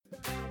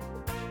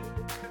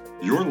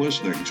You're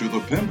listening to the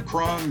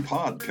Pimpcron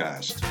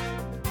Podcast.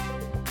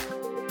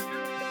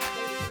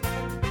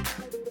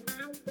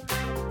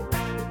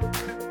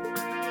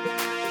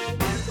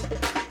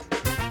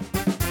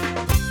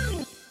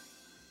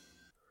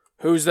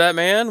 Who's that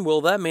man? Well,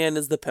 that man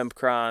is the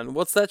Pimpcron.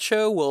 What's that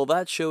show? Well,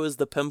 that show is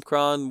the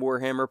Pimpcron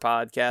Warhammer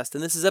Podcast,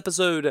 and this is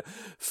episode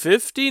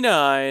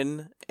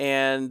 59,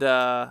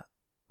 and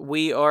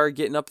we are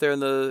getting up there in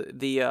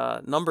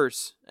the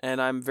numbers, and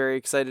I'm very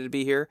excited to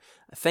be here.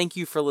 Thank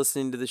you for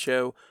listening to the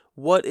show.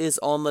 What is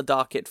on the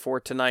docket for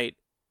tonight?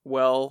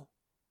 Well,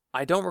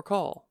 I don't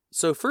recall.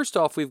 So first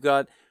off, we've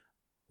got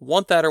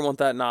Want That or Want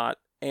That Not,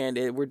 and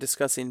we're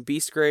discussing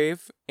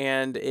Beastgrave,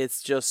 and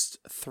it's just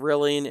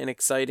thrilling and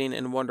exciting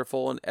and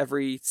wonderful in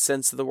every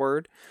sense of the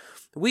word.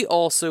 We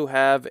also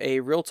have a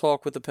Real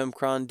Talk with the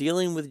Pimpcron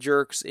dealing with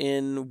jerks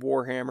in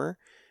Warhammer,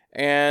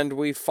 and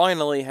we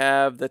finally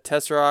have the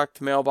Tesseract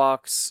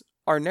mailbox.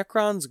 Are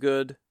Necrons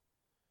good?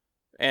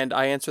 And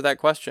I answer that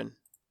question.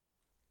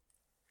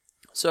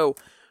 So,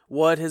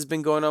 what has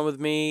been going on with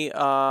me?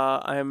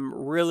 I'm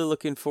really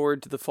looking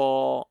forward to the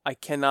fall. I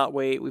cannot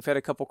wait. We've had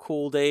a couple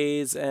cool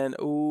days, and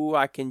ooh,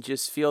 I can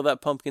just feel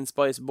that pumpkin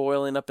spice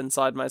boiling up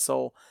inside my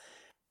soul.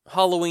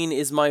 Halloween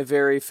is my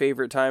very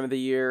favorite time of the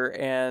year,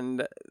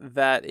 and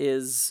that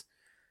is...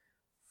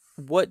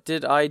 What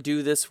did I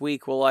do this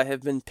week? Well, I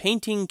have been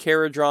painting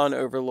Kharadron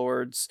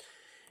Overlords,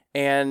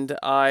 and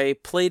I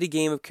played a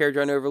game of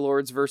Kharadron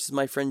Overlords versus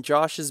my friend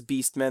Josh's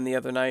Beastmen the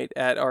other night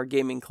at our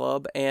gaming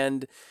club,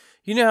 and...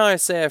 You know how I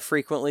say I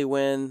frequently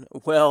win?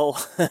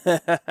 Well,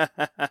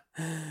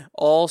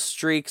 all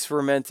streaks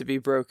were meant to be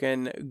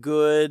broken.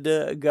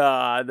 Good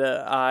God,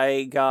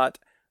 I got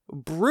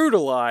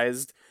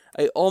brutalized.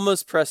 I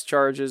almost pressed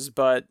charges,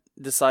 but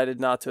decided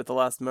not to at the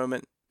last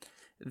moment.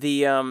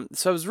 So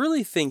I was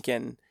really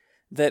thinking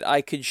that I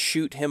could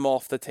shoot him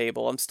off the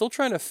table. I'm still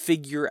trying to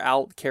figure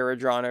out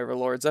Kharadron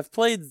Overlords. I've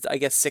played, I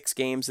guess, 6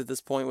 games at this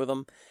point with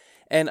him,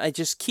 and I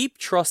just keep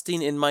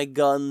trusting in my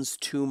guns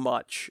too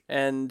much,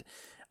 and...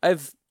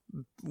 I've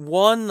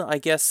won, I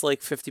guess,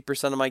 like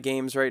 50% of my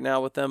games right now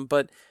with them,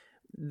 but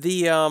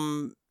he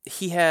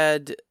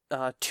had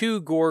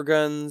 2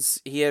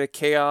 Gorgons, he had a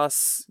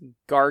Chaos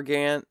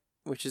Gargant,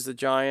 which is a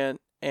giant,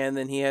 and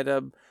then he had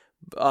a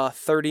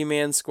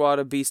 30-man squad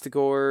of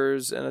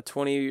Beastigors, and a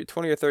 20 or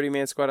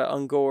 30-man squad of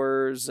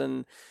Ungors,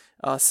 and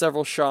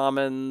several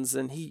Shamans,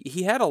 and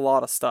he had a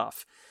lot of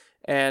stuff.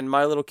 And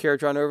my little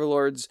Kharadron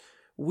Overlords,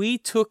 we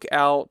took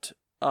out...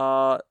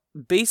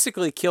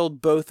 basically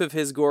killed both of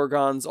his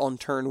Gorgons on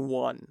turn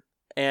 1.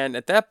 And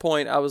at that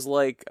point, I was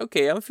like,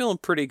 okay, I'm feeling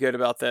pretty good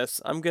about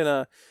this. I'm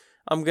gonna,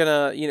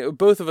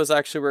 both of us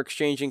actually were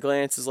exchanging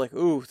glances like,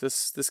 ooh,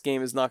 this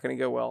game is not gonna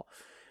go well.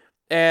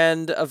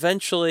 And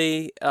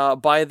eventually,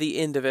 by the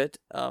end of it,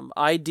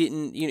 I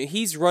didn't,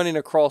 he's running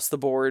across the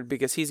board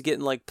because he's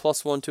getting like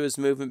 +1 to his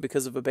movement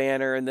because of a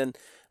banner, and then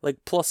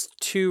like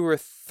 +2 or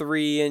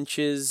 3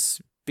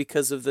 inches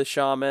because of the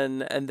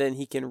shaman, and then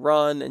he can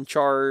run and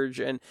charge,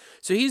 and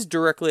so he's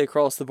directly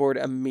across the board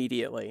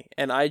immediately,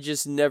 and I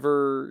just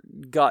never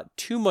got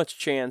too much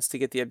chance to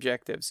get the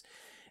objectives.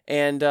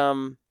 And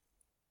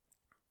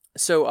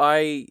so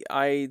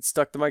I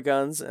stuck to my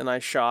guns, and I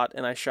shot,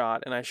 and I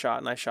shot, and I shot,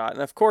 and I shot,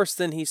 and of course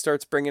then he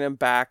starts bringing him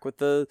back with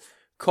the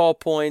call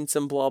points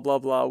and blah blah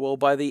blah. Well,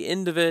 by the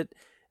end of it,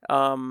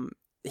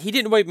 he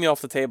didn't wipe me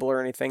off the table or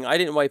anything. I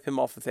didn't wipe him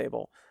off the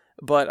table.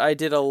 But I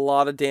did a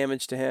lot of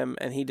damage to him,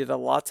 and he did a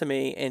lot to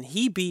me, and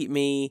he beat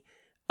me,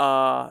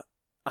 I'm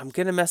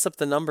going to mess up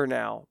the number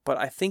now, but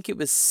I think it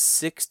was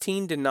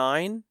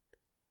 16-9,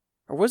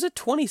 or was it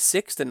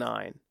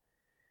 26-9?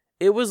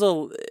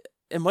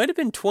 It might have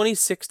been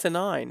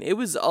 26-9. It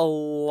was a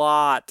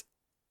lot.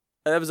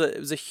 It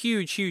was a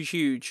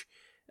huge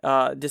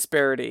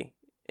disparity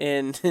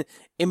in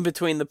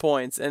between the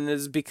points, and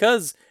it's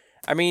because...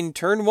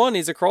 turn 1,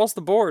 he's across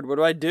the board.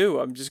 What do?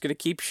 I'm just going to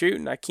keep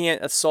shooting. I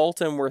can't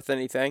assault him worth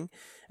anything.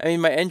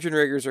 My engine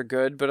riggers are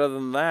good, but other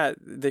than that,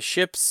 the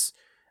ships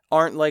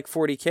aren't like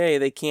 40k.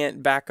 They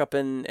can't back up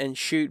and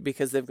shoot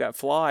because they've got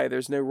fly.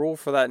 There's no rule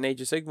for that in Age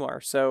of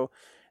Sigmar. So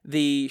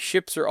the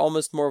ships are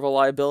almost more of a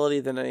liability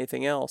than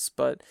anything else.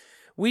 But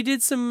we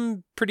did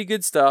some pretty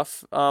good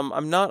stuff.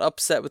 I'm not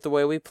upset with the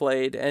way we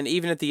played. And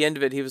even at the end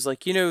of it, he was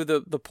like,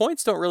 the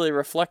points don't really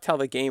reflect how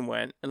the game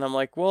went. And I'm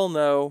like, well,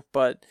 no,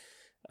 but...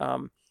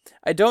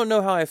 I don't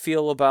know how I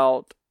feel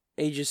about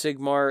Age of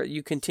Sigmar.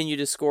 You continue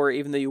to score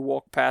even though you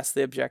walk past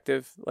the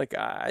objective. Like,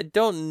 I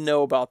don't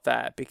know about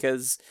that,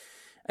 because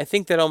I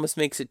think that almost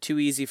makes it too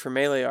easy for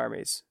melee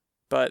armies.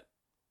 But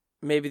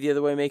maybe the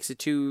other way makes it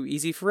too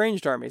easy for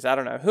ranged armies. I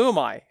don't know.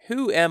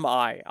 Who am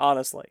I,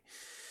 honestly?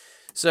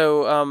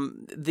 So,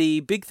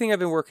 the big thing I've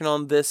been working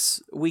on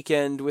this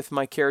weekend with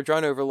my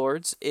Kharadron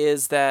Overlords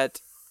is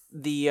that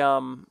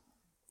I'm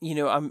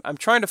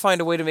trying to find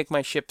a way to make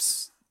my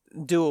ships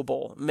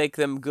doable, make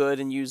them good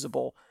and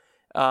usable.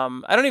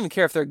 I don't even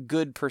care if they're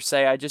good per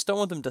se, I just don't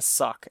want them to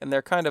suck, and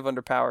they're kind of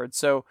underpowered.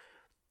 So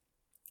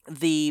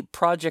the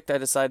project I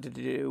decided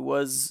to do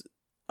was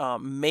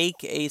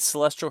make a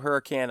Celestial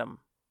Hurricanum,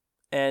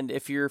 And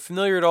if you're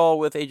familiar at all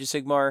with Age of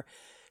Sigmar,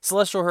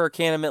 Celestial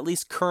Hurricanum, at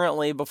least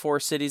currently before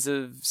Cities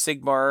of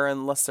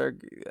Sigmar,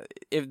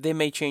 if they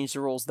may change the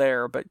rules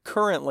there, but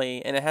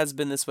currently, and it has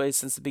been this way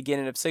since the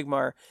beginning of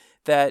Sigmar,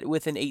 that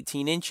within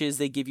 18 inches,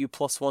 they give you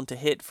 +1 to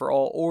hit for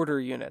all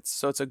order units.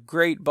 So it's a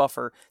great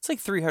buffer. It's like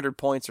 300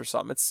 points or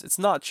something. It's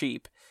not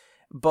cheap,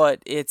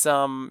 but it's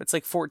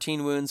like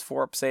 14 wounds,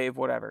 4 up save,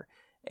 whatever.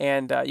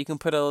 And you can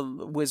put a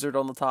wizard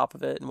on the top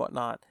of it and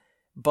whatnot.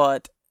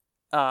 But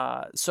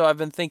so I've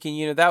been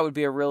thinking, that would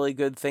be a really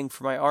good thing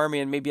for my army,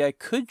 and maybe I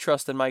could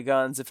trust in my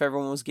guns if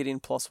everyone was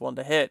getting +1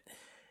 to hit.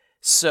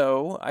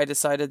 So I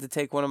decided to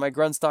take one of my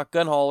Grunstock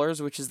gun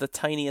haulers, which is the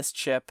tiniest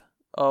ship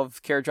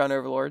of Kharadron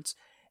Overlords,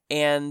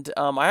 and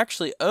I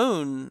actually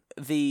own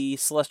the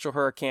Celestial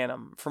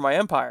Hurricanum for my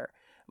Empire,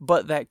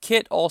 but that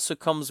kit also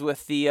comes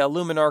with the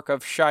Luminarch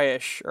of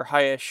Shyish, or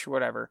Hyish,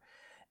 whatever,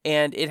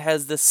 and it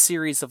has this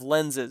series of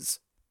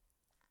lenses,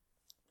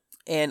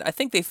 and I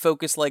think they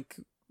focus like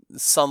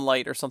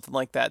sunlight or something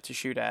like that to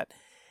shoot at.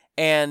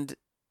 And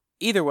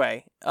either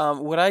way,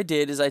 what I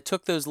did is I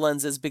took those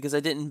lenses because I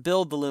didn't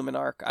build the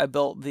Luminarch, I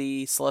built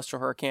the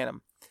Celestial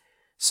Hurricanum.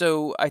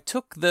 So I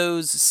took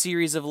those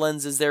series of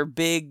lenses, they're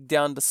big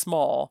down to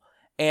small,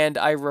 and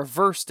I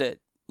reversed it.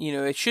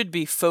 It should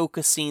be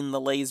focusing the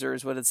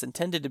lasers, what it's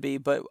intended to be,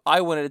 but I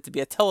wanted it to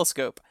be a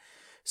telescope.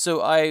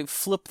 So I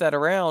flipped that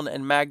around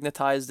and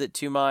magnetized it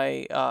to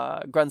my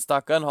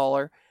Grunstock gun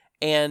hauler,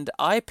 and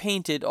I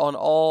painted on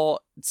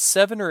all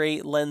 7 or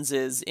 8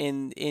 lenses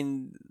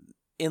in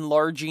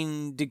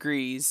enlarging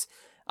degrees.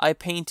 I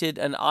painted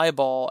an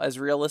eyeball as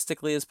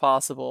realistically as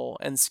possible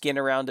and skin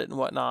around it and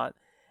whatnot,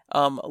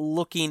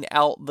 looking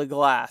out the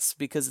glass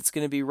because it's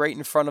going to be right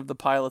in front of the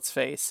pilot's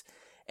face.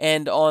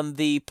 And on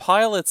the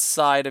pilot's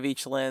side of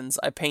each lens,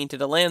 I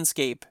painted a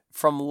landscape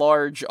from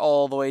large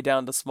all the way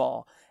down to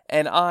small.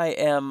 And I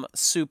am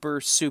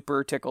super,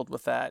 super tickled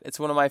with that. It's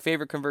one of my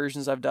favorite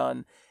conversions I've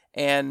done,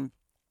 and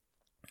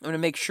I'm going to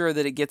make sure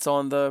that it gets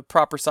on the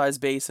proper size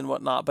base and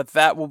whatnot, but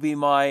that will be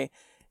my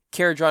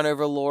Kharadron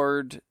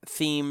Overlord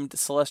themed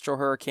Celestial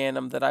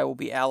Hurricanum that I will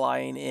be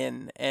allying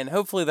in, and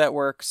hopefully that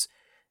works.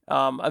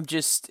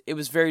 It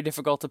was very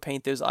difficult to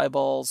paint those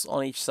eyeballs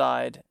on each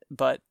side,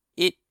 but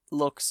it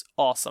looks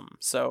awesome.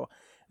 So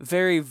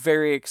very,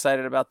 very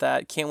excited about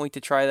that. Can't wait to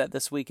try that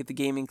this week at the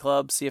gaming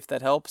club, see if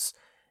that helps.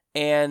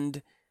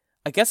 And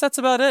I guess that's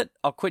about it.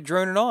 I'll quit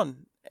droning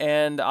on,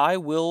 and I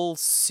will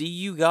see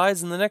you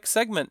guys in the next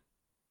segment.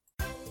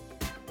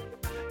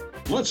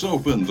 Let's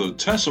open the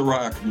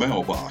Tesseract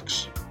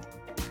mailbox.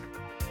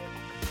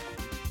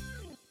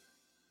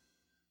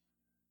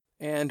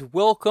 And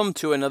welcome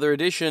to another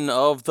edition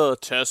of the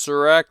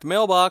Tesseract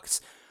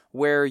mailbox,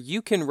 where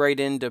you can write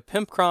into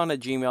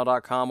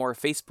pimpcron@gmail.com or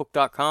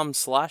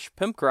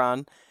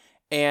facebook.com/pimpcron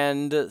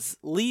and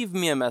leave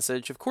me a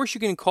message. Of course, you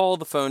can call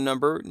the phone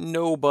number.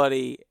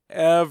 Nobody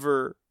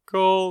ever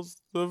calls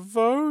the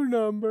phone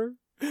number.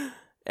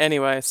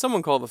 Anyway,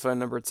 someone call the phone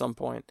number at some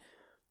point.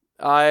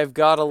 I've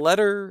got a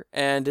letter,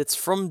 and it's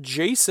from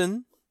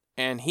Jason,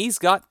 and he's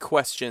got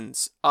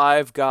questions.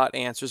 I've got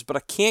answers, but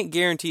I can't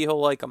guarantee he'll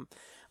like them.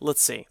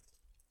 Let's see.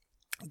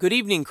 Good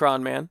evening,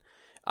 Cronman.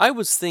 I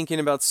was thinking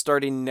about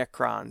starting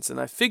Necrons,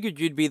 and I figured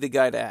you'd be the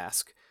guy to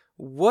ask.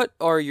 What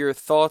are your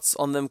thoughts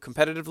on them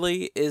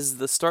competitively? Is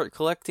the start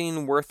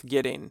collecting worth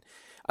getting?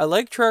 I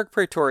like Trarch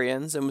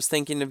Praetorians and was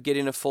thinking of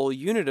getting a full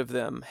unit of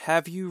them.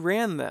 Have you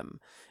ran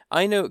them?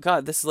 I know,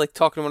 God, this is like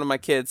talking to one of my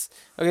kids.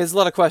 Okay, there's a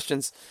lot of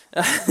questions.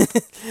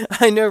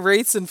 I know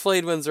Wraiths and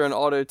Flayed Winds are an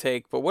auto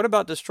take, but what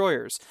about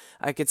Destroyers?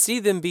 I could see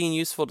them being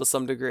useful to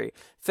some degree.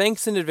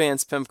 Thanks in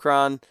advance,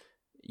 Pimpcron.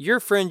 Your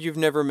friend you've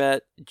never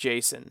met,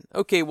 Jason.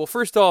 Okay, well,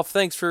 first off,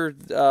 thanks for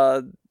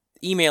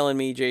emailing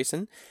me,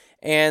 Jason.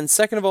 And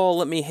second of all,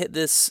 let me hit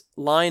this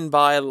line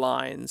by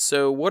line.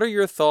 So what are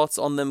your thoughts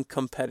on them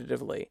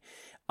competitively?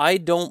 I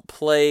don't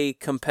play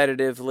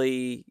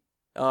competitively,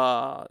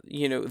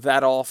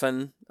 that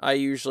often.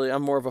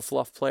 I'm more of a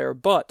fluff player,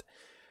 but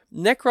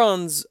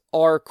Necrons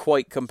are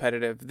quite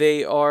competitive.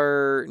 They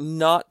are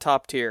not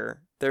top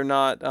tier. They're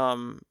not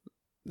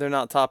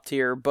top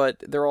tier,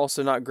 but they're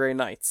also not Grey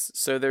Knights.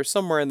 So they're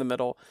somewhere in the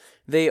middle.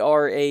 They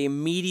are a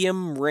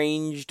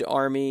medium-ranged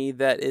army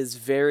that is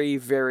very,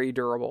 very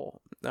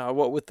durable.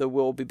 What with the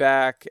Will Be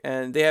Back,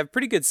 and they have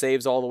pretty good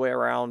saves all the way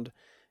around.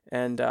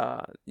 And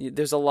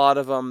there's a lot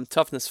of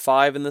toughness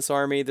 5 in this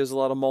army. There's a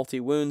lot of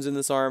multi-wounds in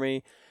this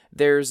army.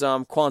 There's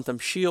quantum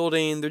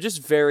shielding. They're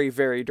just very,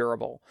 very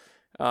durable.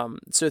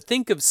 So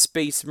think of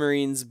Space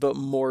Marines, but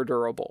more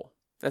durable.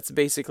 That's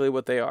basically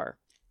what they are.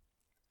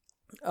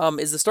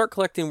 Is the start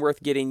collecting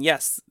worth getting?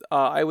 Yes.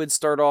 I would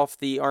start off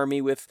the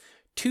army with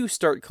 2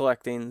 start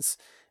collectings.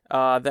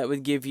 That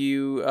would give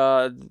you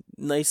a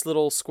nice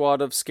little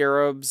squad of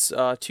Scarabs,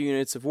 2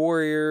 units of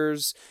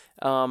Warriors,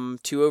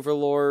 2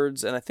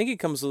 Overlords, and I think it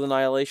comes with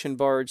Annihilation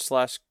Barge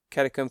 /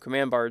 Catacomb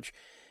Command Barge.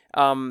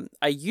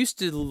 I used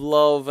to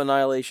love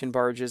Annihilation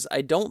Barges.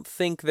 I don't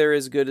think they're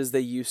as good as they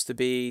used to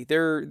be.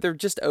 They're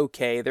just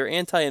okay. They're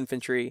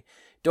anti-infantry.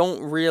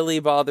 Don't really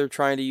bother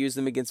trying to use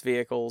them against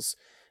vehicles.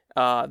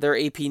 They're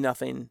AP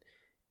nothing.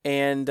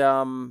 And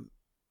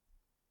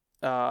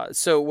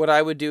so what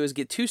I would do is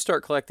get 2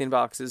 start collecting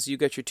boxes. You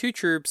got your 2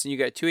 troops, and you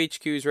got 2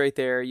 HQs right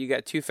there. You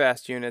got 2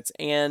 fast units,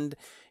 and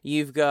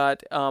you've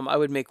got, I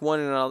would make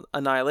 1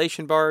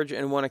 Annihilation Barge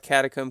and 1 a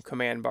Catacomb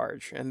Command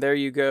Barge. And there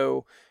you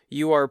go.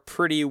 You are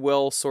pretty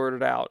well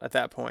sorted out at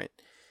that point.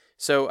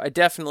 So I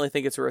definitely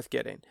think it's worth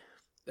getting.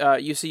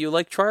 You see, you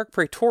like Triarch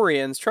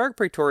Praetorians. Triarch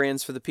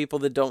Praetorians, for the people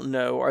that don't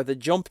know, are the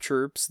jump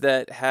troops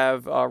that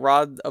have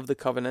Rod of the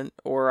Covenant,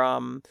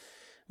 or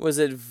was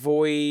it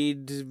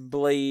Void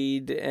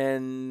Blade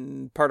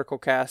and Particle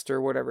Caster,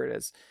 whatever it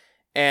is.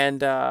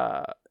 And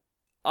I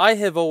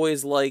have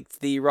always liked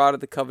the Rod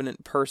of the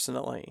Covenant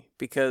personally,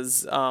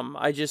 because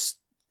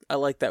I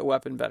like that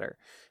weapon better.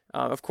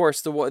 Of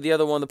course, the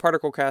other one, the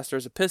Particle Caster,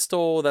 is a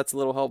pistol. That's a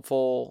little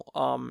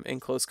helpful in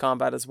close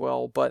combat as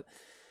well. But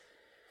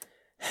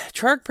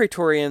Triarch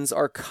Praetorians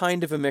are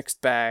kind of a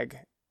mixed bag.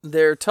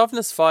 They're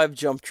toughness 5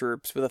 jump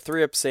troops with a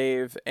 3-up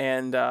save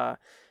and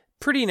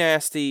pretty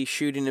nasty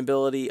shooting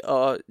ability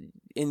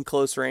in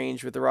close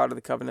range with the Rod of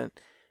the Covenant,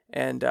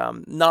 and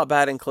not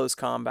bad in close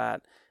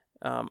combat.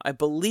 I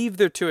believe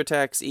they're 2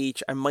 attacks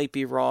each. I might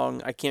be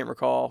wrong. I can't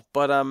recall.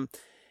 But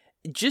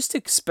just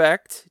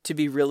expect to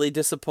be really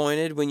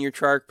disappointed when your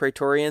Triarch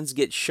Praetorians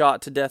get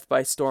shot to death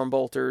by storm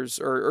bolters,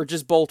 or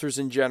just bolters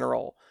in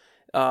general.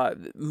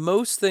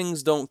 Most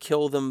things don't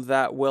kill them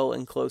that well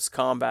in close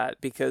combat,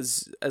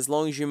 because as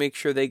long as you make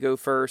sure they go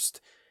first,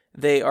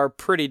 they are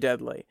pretty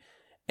deadly.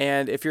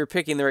 And if you're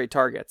picking the right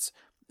targets.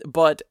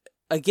 But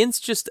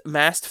against just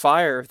massed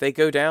fire, they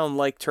go down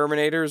like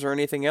Terminators or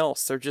anything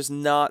else. They're just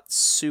not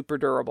super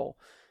durable.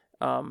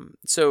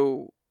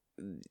 So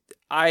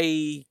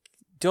I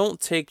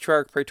don't take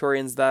Triarch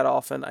Praetorians that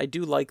often. I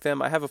do like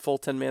them. I have a full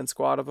 10-man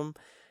squad of them.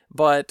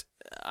 But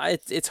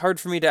it's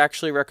hard for me to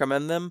actually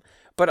recommend them.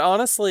 But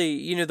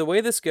honestly, the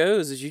way this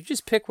goes is you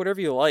just pick whatever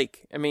you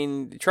like. I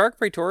mean, Triarch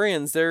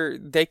Praetorians,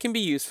 they can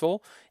be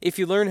useful. If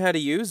you learn how to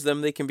use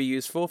them, they can be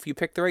useful. If you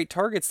pick the right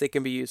targets, they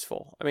can be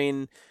useful. I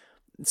mean,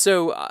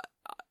 so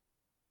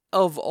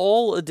of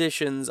all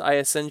editions, I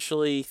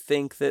essentially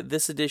think that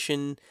this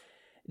edition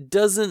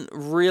doesn't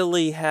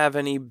really have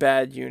any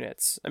bad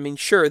units. I mean,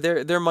 sure,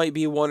 there might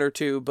be 1 or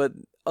 2, but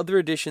other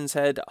editions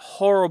had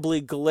horribly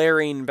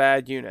glaring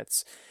bad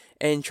units.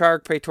 And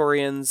Triarch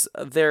Praetorians,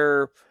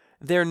 they're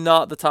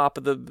not the top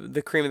of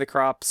the cream of the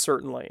crop,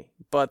 certainly.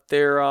 But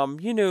they're,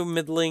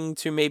 middling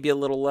to maybe a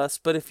little less.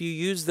 But if you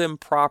use them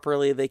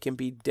properly, they can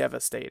be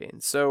devastating.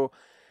 So,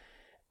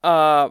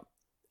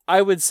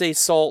 I would say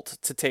salt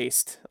to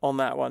taste on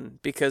that one,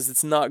 because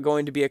it's not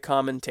going to be a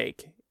common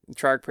take.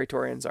 Triarch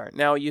Praetorians aren't.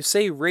 Now, you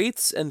say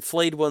Wraiths and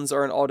Flayed Ones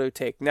are an auto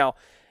take. Now,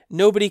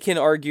 nobody can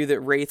argue that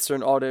Wraiths are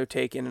an auto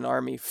take in an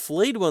army.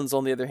 Flayed Ones,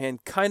 on the other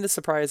hand, kind of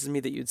surprises me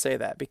that you'd say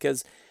that,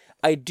 because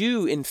I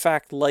do, in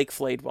fact, like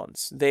Flayed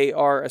Ones. They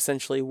are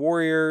essentially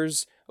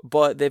warriors,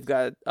 but they've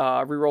got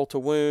reroll to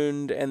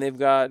wound, and they've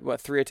got,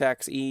 3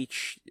 attacks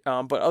each.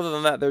 But other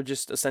than that, they're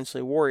just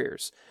essentially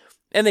warriors.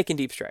 And they can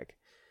deep strike.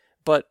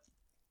 But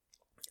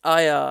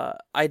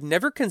I'd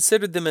never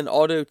considered them an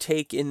auto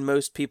take in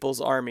most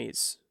people's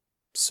armies.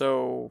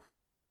 So,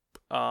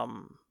 I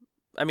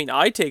mean,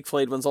 I take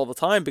Flayed Ones all the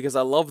time because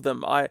I love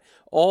them.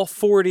 All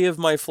 40 of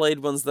my Flayed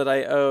Ones that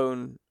I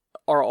own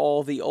are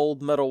all the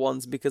old metal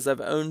ones, because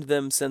I've owned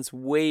them since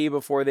way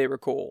before they were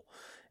cool.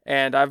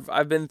 And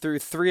I've been through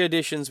 3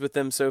 editions with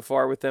them so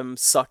far, with them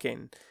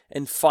sucking.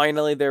 And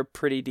finally, they're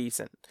pretty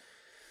decent.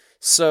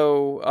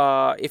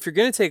 So, if you're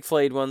going to take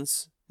Flayed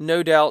Ones,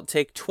 no doubt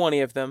take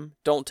 20 of them.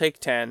 Don't take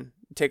 10.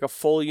 Take a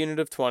full unit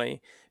of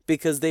 20,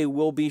 because they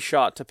will be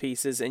shot to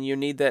pieces, and you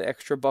need that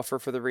extra buffer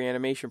for the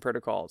reanimation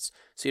protocols,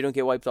 so you don't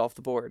get wiped off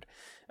the board.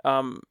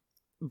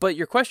 But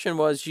your question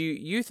was,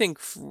 you think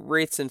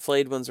Wraiths and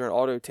Flayed Ones are an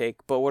auto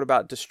take, but what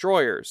about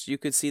Destroyers? You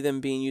could see them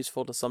being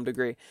useful to some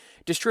degree.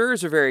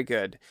 Destroyers are very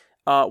good.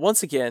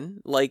 Once again,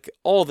 like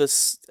all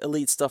this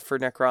elite stuff for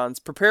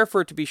Necrons, prepare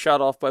for it to be shot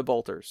off by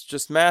bolters.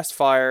 Just mass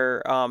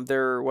fire.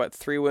 They're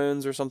 3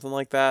 wounds or something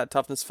like that.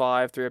 Toughness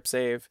 5, 3-up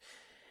save.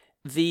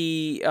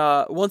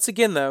 Once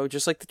again though,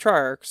 just like the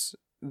Triarchs,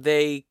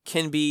 they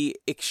can be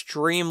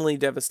extremely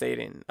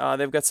devastating.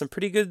 They've got some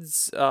pretty good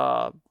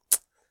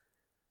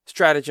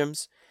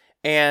stratagems,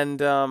 and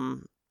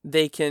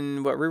they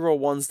can reroll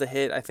 1s to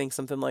hit, I think,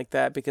 something like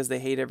that, because they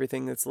hate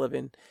everything that's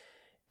living.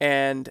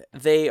 And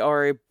they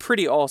are a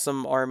pretty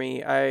awesome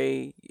army.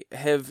 I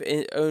have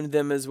owned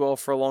them as well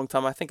for a long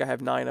time. I think I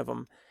have 9 of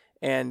them.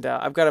 And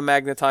I've got to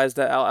magnetize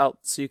that out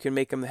so you can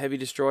make them the Heavy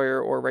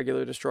Destroyer or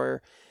regular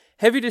Destroyer.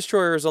 Heavy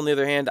Destroyers, on the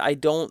other hand, I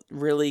don't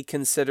really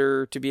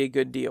consider to be a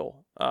good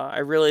deal. I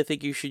really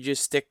think you should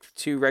just stick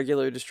to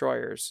regular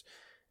Destroyers.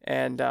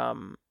 And,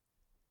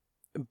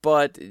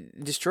 but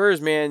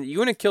Destroyers, man, you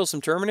want to kill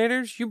some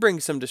Terminators? You bring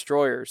some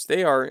Destroyers.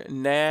 They are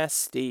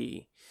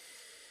nasty.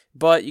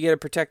 But you got to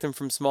protect them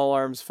from small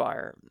arms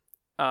fire.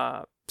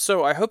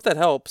 So I hope that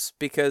helps,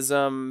 because,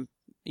 Destroyers,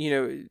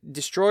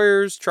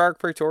 Triarch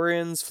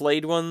Praetorians,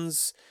 Flayed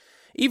Ones,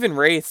 Even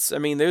Wraiths, I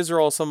mean, those are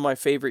all some of my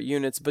favorite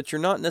units, but you're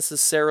not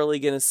necessarily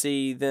going to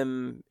see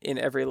them in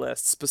every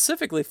list.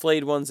 Specifically,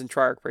 Flayed Ones and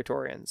Triarch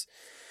Praetorians.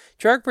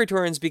 Triarch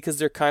Praetorians because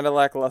they're kind of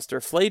lackluster.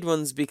 Flayed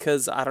Ones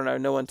because, I don't know,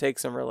 no one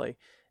takes them really.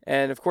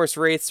 And of course,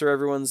 Wraiths are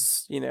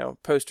everyone's,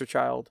 poster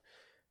child.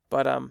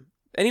 But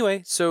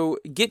anyway, so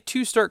get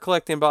to start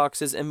collecting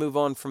boxes and move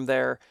on from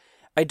there.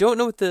 I don't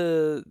know what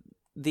the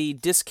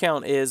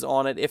discount is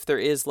on it, if there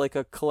is like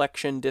a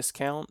collection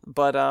discount,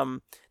 but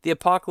the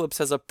Apocalypse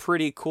has a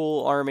pretty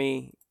cool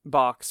army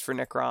box for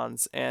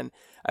Necrons, and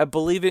I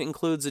believe it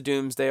includes a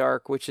Doomsday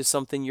Arc, which is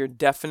something you're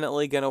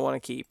definitely going to want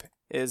to keep,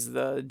 is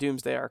the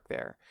Doomsday Arc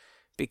there,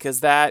 because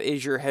that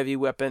is your heavy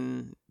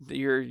weapon,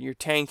 your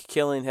tank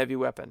killing heavy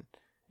weapon.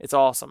 It's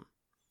awesome.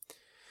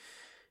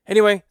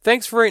 Anyway,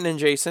 thanks for writing in,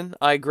 Jason.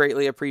 I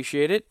greatly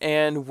appreciate it,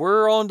 and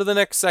we're on to the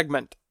next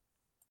segment.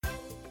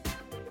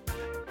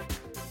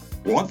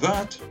 Want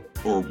that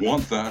or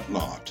want that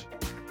not?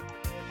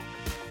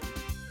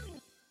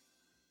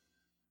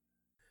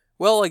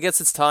 Well, I guess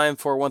it's time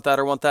for Want That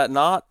or Want That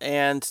Not,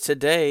 and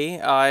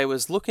today I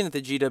was looking at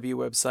the GW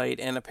website,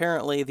 and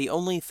apparently the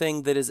only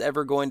thing that is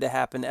ever going to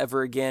happen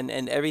ever again,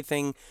 and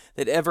everything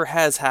that ever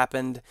has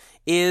happened,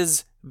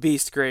 is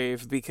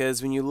Beastgrave,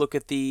 because when you look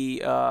at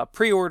the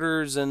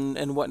pre-orders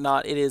and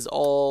whatnot, it is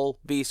all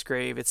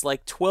Beastgrave. It's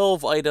like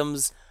 12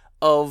 items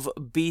of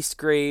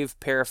Beastgrave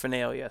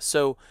paraphernalia.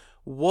 So,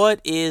 what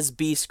is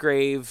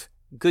Beastgrave?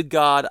 Good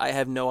God, I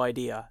have no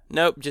idea.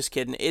 Nope, just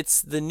kidding.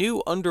 It's the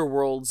new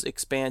Underworlds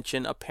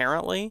expansion,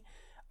 apparently.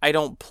 I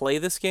don't play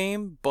this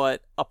game,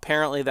 but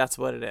apparently that's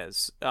what it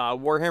is.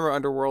 Warhammer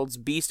Underworlds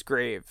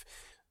Beastgrave.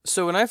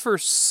 So when I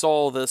first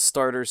saw this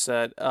starter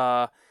set,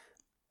 I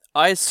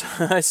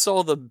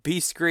saw the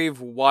Beastgrave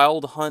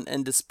Wild Hunt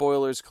and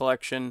Despoilers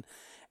collection,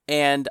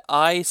 and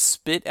I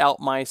spit out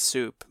my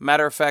soup.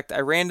 Matter of fact, I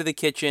ran to the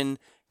kitchen,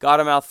 got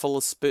a mouthful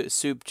of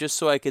soup just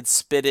so I could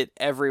spit it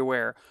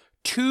everywhere.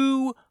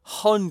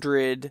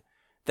 200,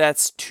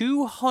 that's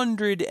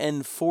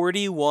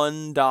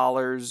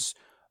 $241.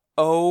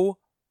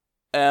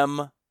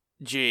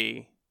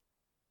 OMG.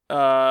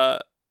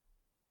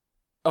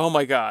 Oh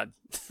my God.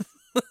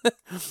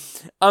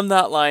 I'm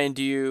not lying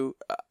to you.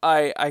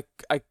 I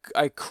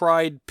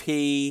cried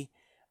pee.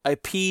 I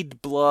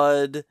peed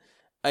blood.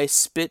 I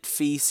spit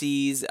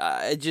feces.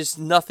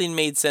 Nothing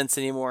made sense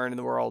anymore in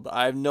the world.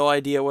 I have no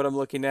idea what I'm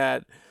looking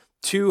at.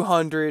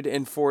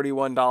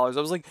 $241. I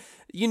was like,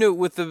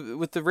 with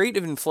the rate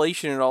of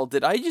inflation and all,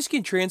 did I just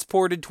get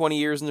transported 20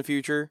 years in the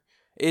future?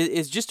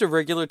 Is just a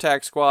regular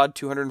tax squad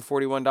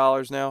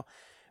 $241 now?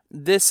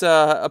 This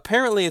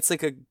apparently it's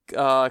like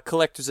a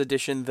collector's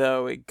edition,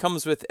 though. It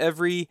comes with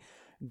every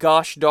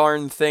gosh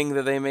darn thing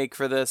that they make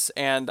for this,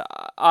 and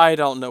I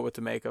don't know what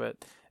to make of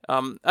it.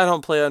 I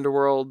don't play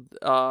Underworld.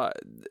 I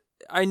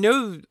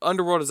know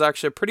Underworld is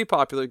actually a pretty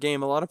popular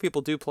game. A lot of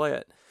people do play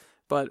it,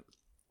 but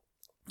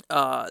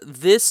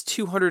this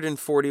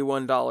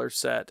 $241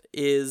 set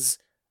is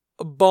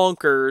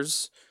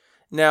bonkers.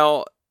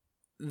 Now,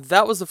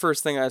 that was the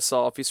first thing I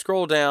saw. If you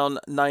scroll down,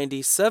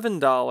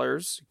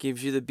 $97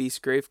 gives you the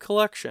Beastgrave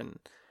collection.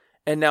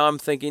 And now I'm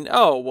thinking,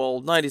 oh,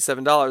 well,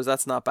 $97,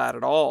 that's not bad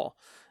at all.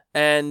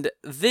 And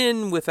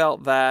then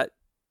without that,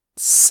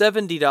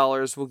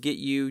 $70 will get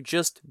you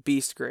just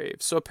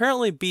Beastgrave. So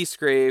apparently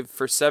Beastgrave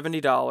for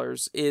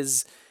 $70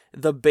 is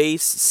the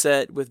base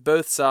set with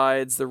both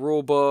sides, the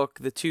rulebook,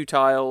 the 2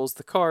 tiles,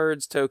 the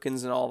cards,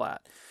 tokens, and all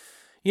that.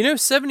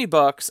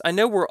 $70, I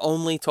know we're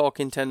only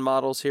talking 10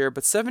 models here,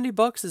 but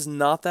 $70 is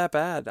not that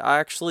bad. I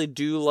actually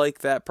do like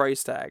that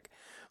price tag.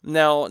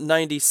 Now,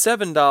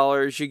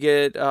 $97, you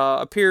get,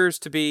 appears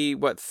to be,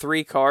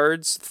 3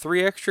 cards?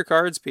 3 extra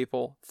cards,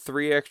 people.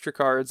 3 extra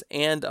cards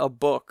and a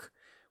book,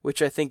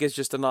 which I think is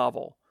just a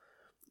novel.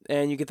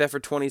 And you get that for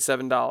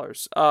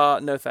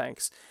 $27. No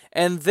thanks.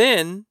 And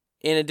then,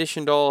 in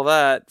addition to all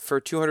that,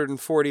 for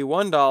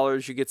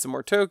 $241, you get some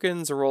more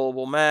tokens, a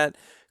rollable mat,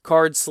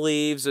 card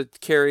sleeves, a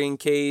carrying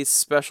case,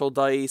 special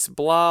dice,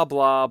 blah,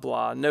 blah,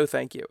 blah. No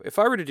thank you. If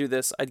I were to do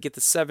this, I'd get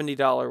the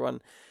 $70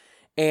 one.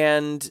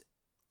 And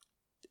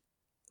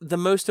the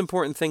most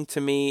important thing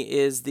to me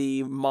is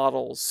the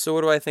models. So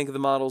what do I think of the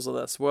models of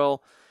this?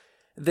 Well,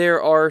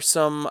 there are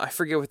some, I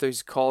forget what they're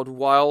called,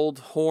 Wild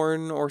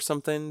Horn or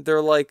something.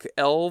 They're like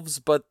elves,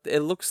 but it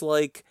looks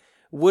like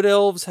Wood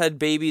Elves had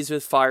babies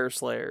with Fire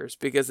Slayers,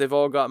 because they've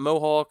all got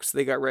mohawks,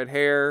 they got red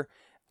hair.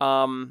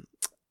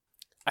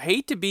 I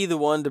hate to be the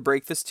one to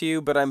break this to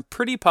you, but I'm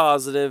pretty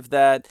positive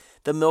that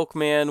the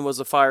Milkman was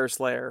a Fire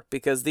Slayer,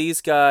 because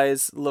these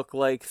guys look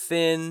like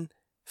thin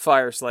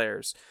Fire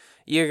Slayers.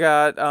 You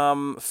got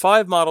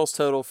 5 models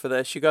total for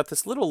this. You got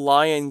this little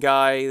lion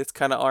guy that's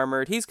kind of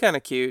armored. He's kind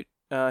of cute.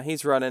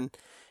 He's running.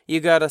 You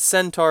got a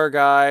centaur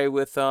guy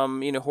with,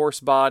 horse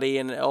body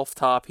and an elf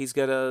top. He's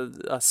got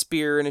a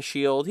spear and a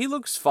shield. He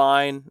looks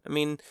fine. I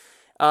mean,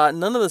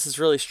 none of this is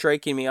really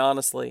striking me,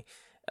 honestly.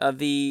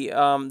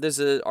 There's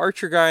an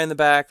archer guy in the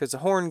back. There's a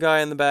horn guy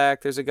in the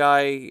back. There's a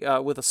guy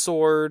with a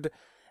sword.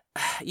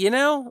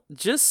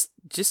 Just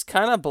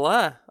kind of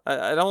blah.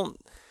 I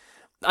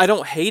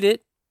don't hate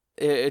it.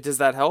 Does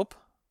that help?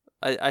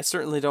 I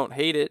certainly don't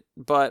hate it,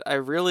 but I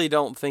really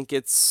don't think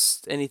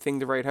it's anything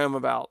to write home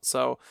about.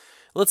 So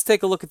let's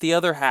take a look at the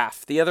other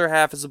half. The other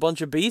half is a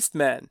bunch of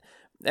Beastmen.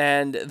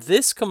 And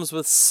this comes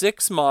with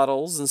 6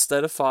 models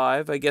instead of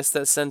 5. I guess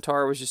that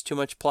Centaur was just too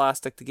much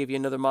plastic to give you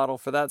another model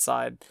for that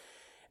side.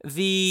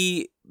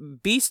 The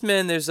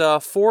Beastmen, there's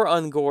 4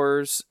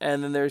 Ungors,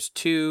 and then there's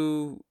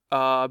 2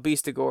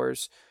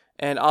 Beastigors.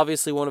 And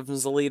obviously one of them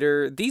is the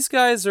leader. These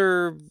guys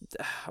are...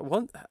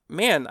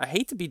 Man, I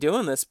hate to be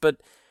doing this, but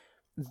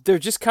they're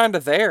just kind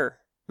of there.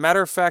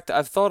 Matter of fact,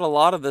 I've thought a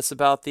lot of this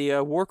about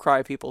the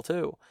Warcry people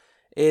too.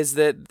 Is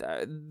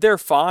that they're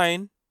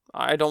fine.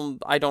 I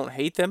don't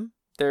hate them.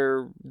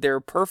 They're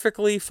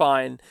perfectly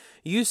fine.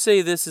 You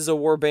say this is a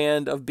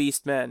warband of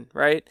Beastmen,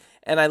 right?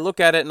 And I look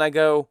at it and I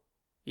go,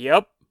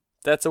 "Yep,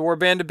 that's a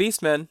warband of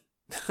Beastmen."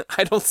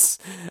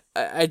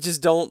 I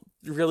just don't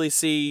really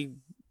see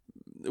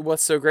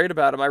what's so great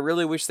about them. I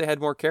really wish they had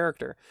more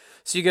character.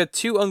 So you got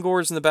 2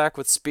 Ungors in the back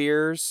with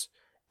spears,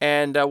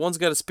 and one's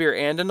got a spear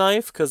and a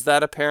knife, because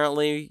that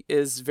apparently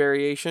is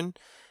variation.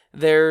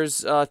 There's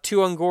 2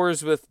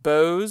 Ungors with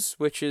bows,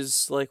 which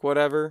is like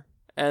whatever.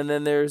 And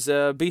then there's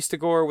a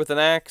Beastigor with an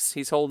axe.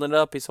 He's holding it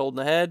up. He's holding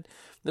the head.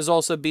 There's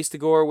also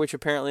Beastigor, which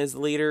apparently is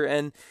the leader.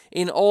 And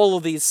in all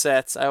of these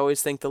sets, I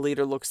always think the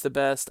leader looks the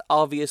best.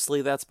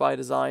 Obviously, that's by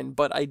design,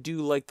 but I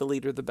do like the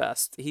leader the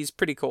best. He's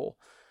pretty cool.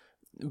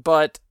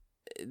 But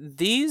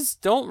these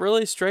don't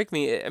really strike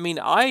me. I mean,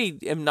 I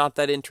am not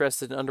that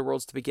interested in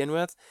Underworlds to begin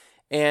with.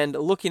 And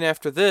looking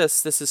after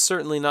this is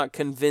certainly not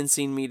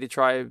convincing me to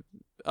try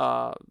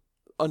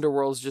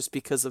Underworlds just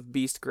because of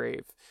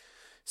Beastgrave.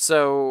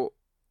 So...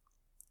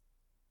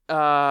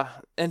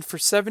 and for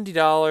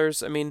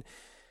 $70, I mean,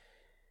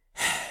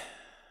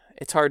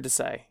 it's hard to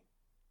say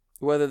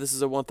whether this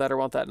is a want that or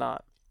want that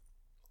not.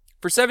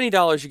 For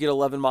 $70, you get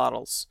 11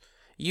 models.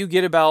 You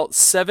get about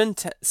 7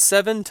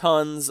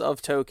 tons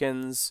of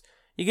tokens.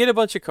 You get a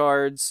bunch of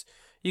cards.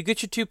 You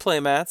get your 2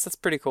 playmats. That's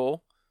pretty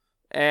cool.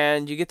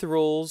 And you get the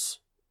rules.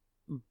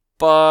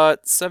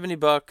 But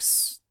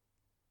 $70,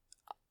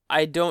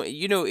 I don't,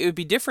 it would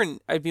be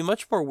different. I'd be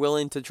much more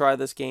willing to try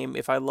this game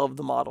if I loved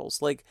the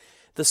models. Like,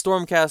 the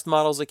Stormcast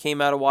models that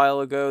came out a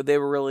while ago, they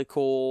were really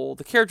cool.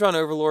 The Caradron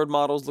Overlord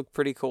models look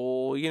pretty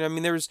cool. I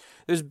mean, there's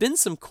been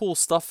some cool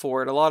stuff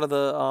for it. A lot of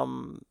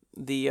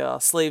the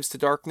Slaves to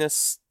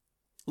Darkness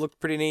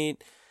looked pretty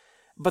neat.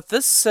 But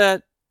this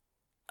set,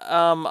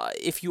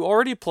 if you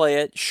already play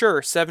it, sure,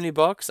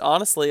 $70.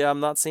 Honestly, I'm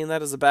not seeing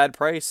that as a bad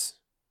price.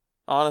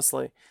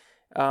 Honestly.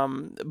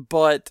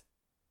 But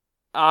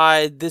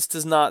this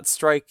does not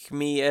strike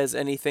me as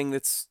anything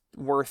that's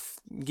worth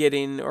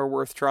getting or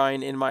worth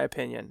trying, in my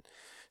opinion.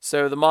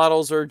 So the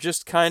models are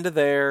just kind of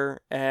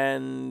there,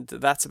 and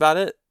that's about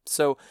it.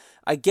 So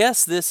I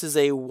guess this is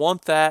a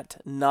want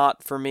that,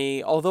 not for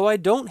me, although I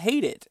don't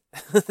hate it.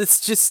 It's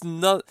just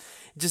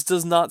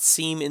does not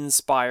seem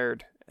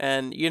inspired.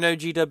 And,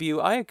 GW,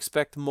 I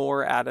expect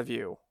more out of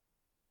you.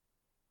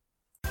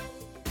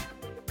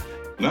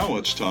 Now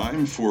it's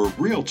time for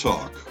Real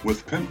Talk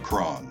with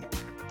Pimpcron.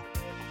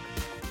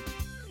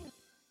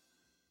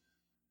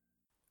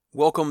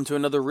 Welcome to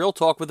another Real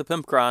Talk with the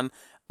Pimpcron.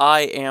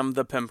 I am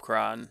the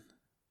Pimpcron.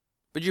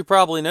 But you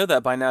probably know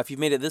that by now if you've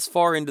made it this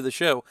far into the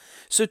show.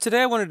 So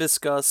today I want to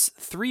discuss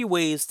 3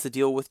 ways to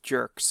deal with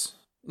jerks.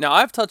 Now,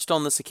 I've touched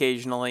on this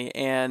occasionally,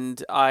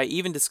 and I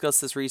even discussed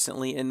this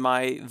recently in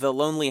my The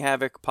Lonely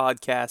Havoc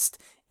podcast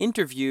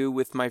interview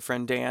with my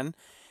friend Dan.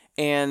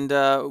 And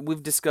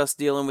we've discussed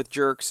dealing with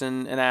jerks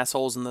and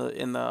assholes in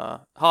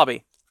the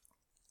hobby.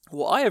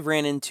 Well, I have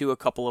ran into a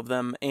couple of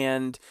them,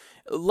 and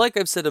like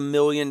I've said a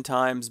million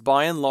times,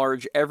 by and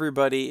large,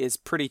 everybody is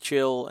pretty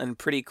chill and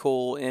pretty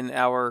cool in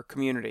our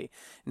community.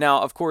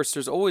 Now, of course,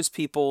 there's always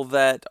people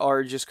that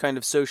are just kind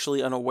of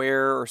socially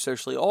unaware or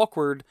socially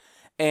awkward,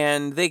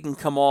 and they can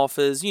come off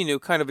as,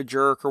 kind of a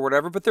jerk or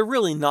whatever, but they're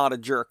really not a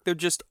jerk. They're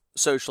just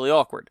socially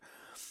awkward.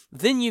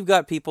 Then you've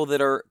got people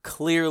that are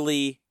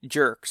clearly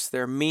jerks.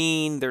 They're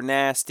mean, they're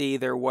nasty,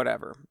 they're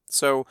whatever.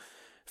 So,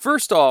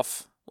 first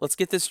off, let's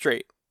get this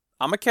straight.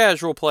 I'm a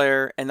casual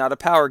player and not a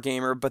power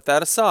gamer, but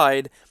that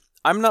aside,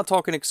 I'm not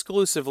talking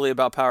exclusively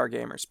about power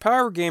gamers.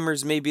 Power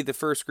gamers may be the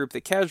first group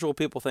that casual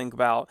people think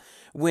about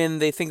when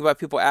they think about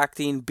people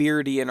acting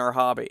beardy in our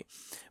hobby.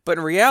 But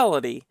in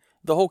reality,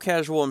 the whole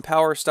casual and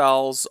power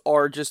styles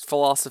are just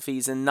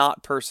philosophies and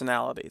not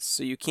personalities.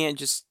 So you can't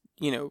just,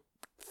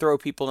 throw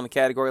people in a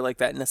category like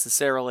that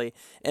necessarily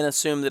and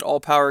assume that all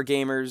power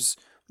gamers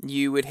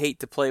you would hate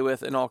to play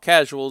with and all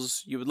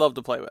casuals you would love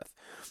to play with.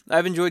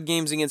 I've enjoyed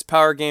games against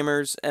power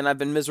gamers, and I've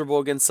been miserable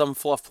against some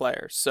fluff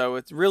players, so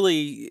it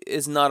really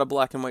is not a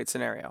black and white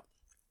scenario.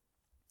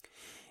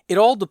 It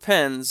all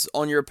depends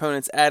on your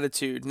opponent's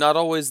attitude, not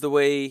always the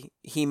way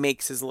he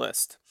makes his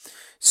list.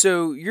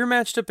 So you're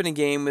matched up in a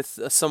game with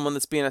someone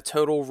that's being a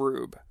total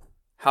rube.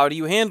 How do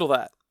you handle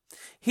that?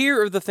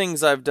 Here are the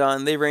things I've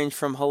done. They range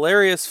from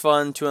hilarious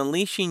fun to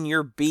unleashing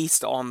your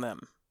beast on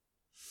them.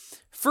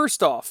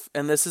 First off,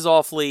 and this is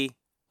awfully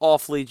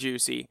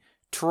juicy,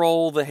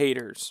 troll the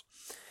haters.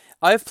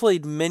 I've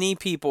played many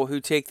people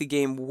who take the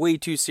game way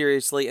too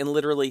seriously and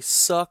literally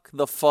suck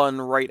the fun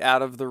right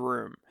out of the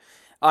room.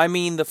 I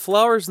mean, the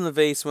flowers in the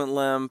vase went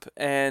limp,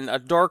 and a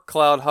dark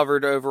cloud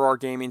hovered over our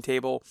gaming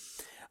table.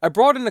 I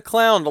brought in a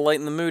clown to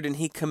lighten the mood, and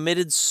he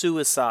committed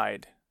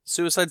suicide.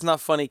 Suicide's not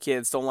funny,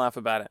 kids. Don't laugh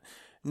about it.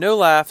 No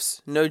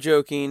laughs, no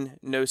joking,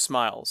 no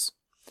smiles.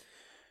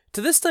 To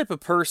this type of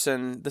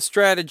person, the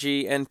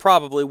strategy and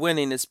probably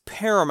winning is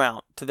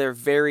paramount to their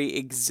very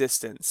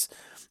existence,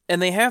 and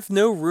they have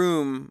no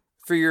room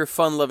for your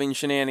fun-loving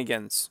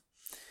shenanigans.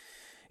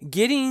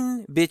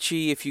 Getting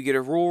bitchy if you get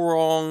a rule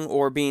wrong,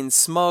 or being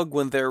smug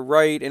when they're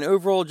right, and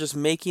overall just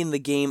making the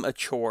game a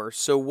chore.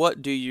 So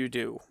what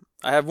do?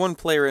 I have one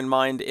player in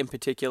mind in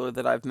particular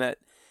that I've met,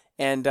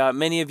 and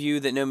many of you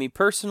that know me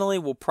personally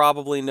will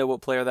probably know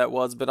what player that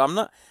was, but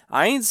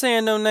I ain't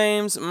saying no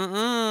names.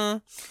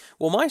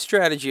 Well, my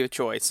strategy of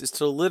choice is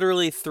to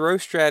literally throw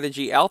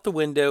strategy out the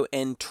window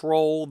and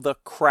troll the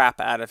crap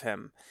out of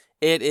him.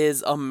 It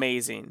is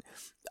amazing.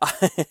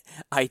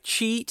 I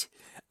cheat,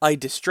 I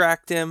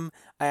distract him,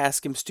 I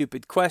ask him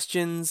stupid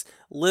questions,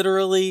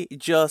 literally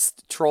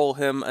just troll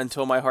him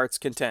until my heart's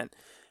content.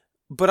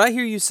 But I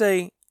hear you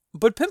say,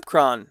 but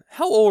Pimpcron,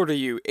 how old are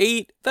you?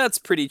 8? That's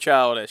pretty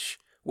childish.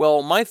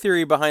 Well, my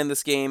theory behind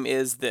this game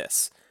is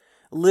this.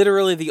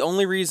 Literally, the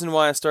only reason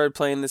why I started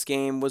playing this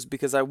game was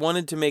because I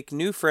wanted to make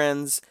new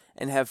friends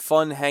and have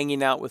fun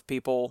hanging out with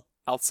people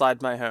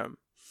outside my home.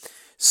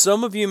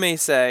 Some of you may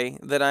say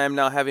that I am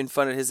now having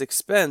fun at his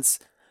expense,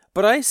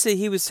 but I say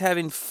he was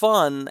having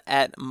fun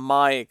at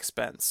my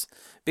expense.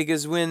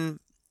 Because when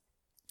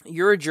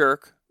you're a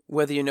jerk,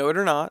 whether you know it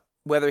or not,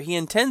 whether he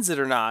intends it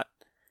or not,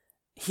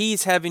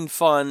 he's having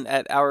fun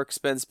at our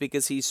expense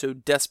because he so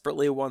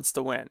desperately wants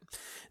to win.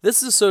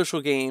 This is a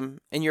social game,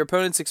 and your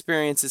opponent's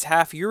experience is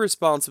half your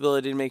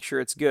responsibility to make sure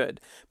it's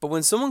good. But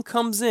when someone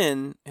comes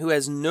in who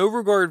has no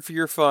regard for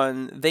your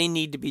fun, they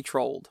need to be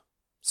trolled.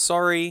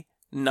 Sorry,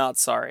 not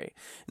sorry.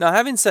 Now,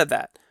 having said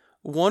that,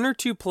 1 or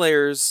 2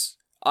 players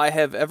I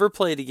have ever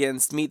played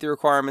against meet the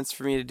requirements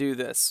for me to do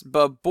this,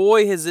 but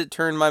boy has it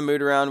turned my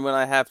mood around when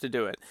I have to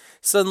do it.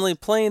 Suddenly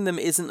playing them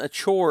isn't a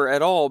chore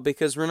at all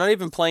because we're not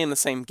even playing the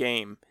same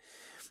game.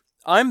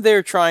 I'm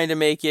there trying to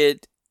make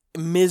it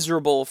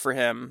miserable for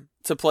him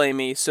to play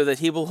me so that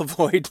he will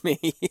avoid me.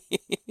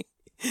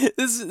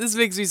 This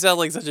makes me sound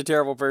like such a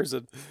terrible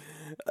person.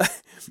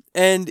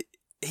 And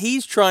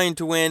he's trying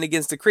to win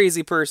against a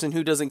crazy person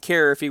who doesn't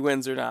care if he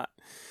wins or not.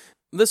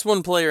 This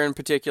one player in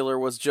particular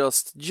was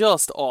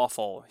just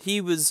awful. He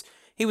was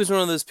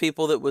one of those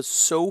people that was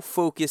so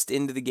focused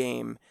into the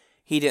game.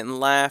 He didn't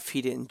laugh,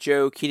 he didn't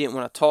joke, he didn't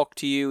want to talk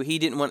to you, he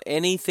didn't want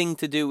anything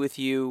to do with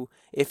you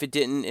if it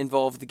didn't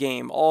involve the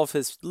game. All of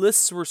his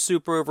lists were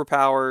super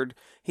overpowered.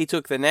 He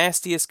took the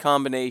nastiest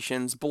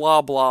combinations,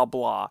 blah, blah,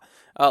 blah.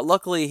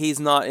 Luckily, he's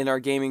not in our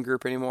gaming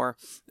group anymore,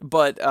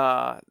 but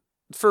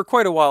for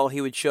quite a while he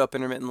would show up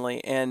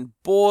intermittently, and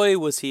boy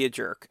was he a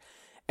jerk.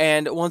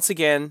 And once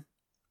again,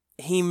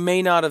 he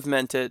may not have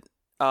meant it.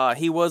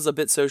 He was a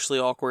bit socially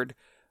awkward,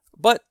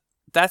 but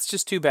that's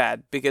just too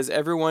bad because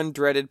everyone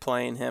dreaded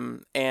playing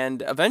him.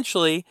 And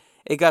eventually,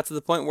 it got to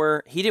the point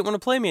where he didn't want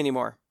to play me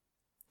anymore.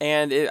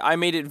 And I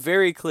made it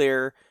very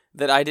clear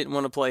that I didn't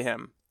want to play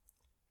him.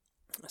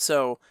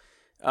 So,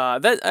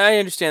 that I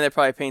understand that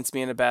probably paints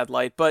me in a bad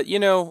light, but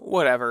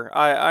whatever.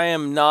 I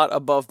am not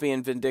above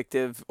being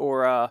vindictive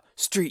or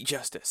street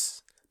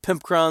justice.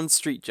 Pimpcron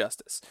street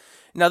justice.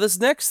 Now, this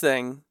next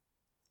thing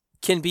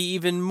can be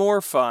even more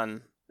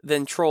fun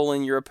than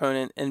trolling your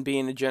opponent and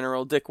being a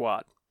general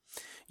dickwad.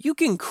 You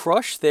can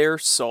crush their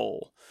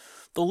soul.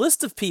 The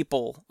list of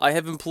people I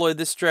have employed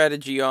this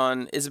strategy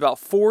on is about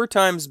 4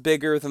 times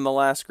bigger than the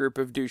last group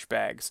of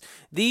douchebags.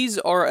 These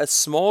are a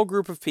small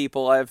group of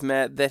people I have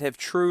met that have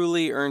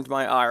truly earned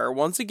my ire.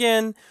 Once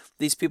again,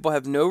 these people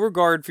have no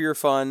regard for your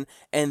fun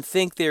and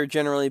think they are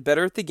generally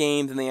better at the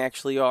game than they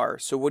actually are.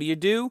 So what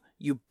do?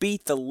 You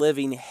beat the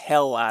living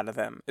hell out of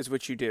them, is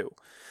what you do.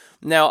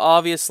 Now,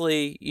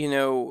 obviously,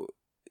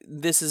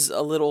 this is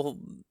a little...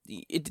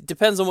 It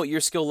depends on what your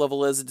skill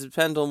level is. It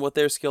depends on what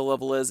their skill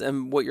level is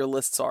and what your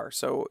lists are.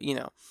 So,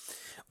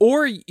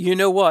 Or, you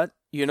know what?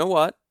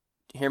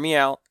 Hear me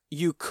out.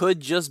 You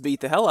could just beat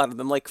the hell out of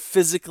them. Like,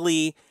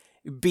 physically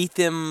beat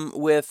them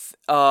with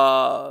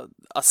a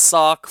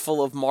sock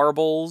full of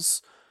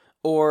marbles.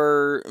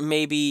 Or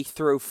maybe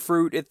throw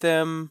fruit at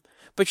them.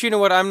 But you know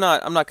what? I'm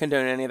not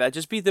condoning any of that.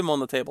 Just beat them on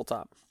the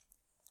tabletop.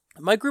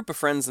 My group of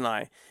friends and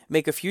I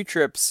make a few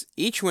trips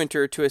each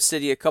winter to a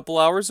city a couple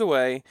hours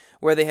away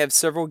where they have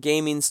several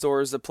gaming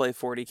stores that play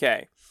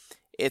 40K.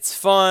 It's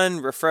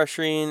fun,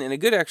 refreshing, and a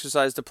good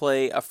exercise to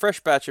play a fresh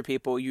batch of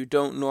people you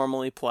don't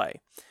normally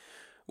play.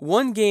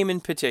 One game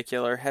in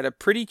particular had a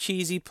pretty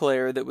cheesy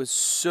player that was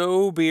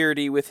so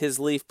beardy with his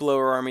leaf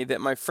blower army that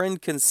my friend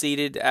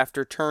conceded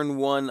after turn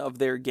 1 of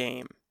their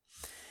game.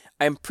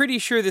 I'm pretty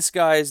sure this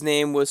guy's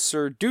name was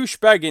Sir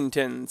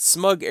Douchebaggington,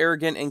 smug,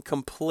 arrogant, and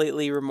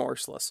completely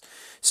remorseless.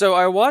 So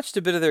I watched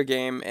a bit of their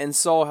game and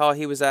saw how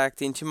he was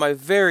acting to my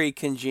very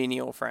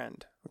congenial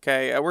friend.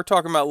 Okay, we're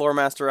talking about Lore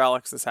Master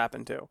Alex this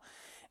happened to.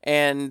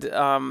 And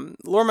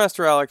Lore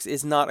Master Alex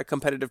is not a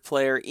competitive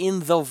player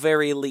in the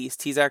very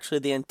least. He's actually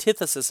the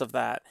antithesis of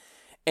that.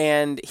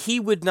 And he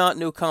would not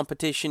know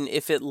competition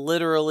if it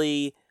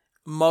literally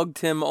mugged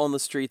him on the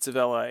streets of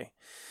LA.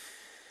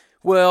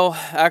 Well,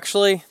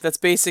 actually, that's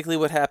basically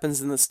what happens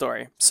in the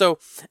story. So,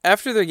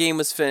 after their game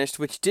was finished,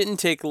 which didn't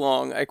take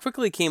long, I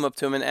quickly came up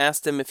to him and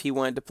asked him if he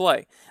wanted to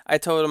play. I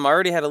told him I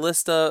already had a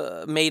list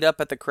made up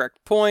at the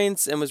correct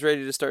points and was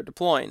ready to start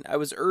deploying. I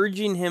was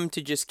urging him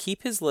to just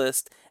keep his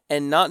list,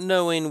 and not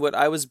knowing what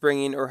I was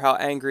bringing or how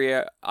angry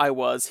I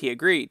was, he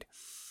agreed.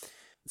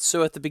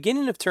 So at the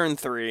beginning of turn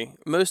 3,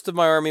 most of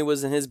my army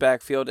was in his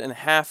backfield and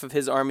half of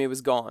his army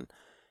was gone.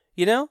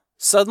 You know?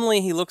 Suddenly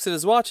he looks at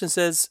his watch and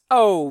says,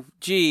 "Oh,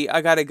 gee,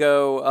 I gotta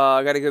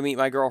go meet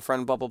my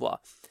girlfriend, blah, blah, blah."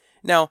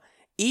 Now,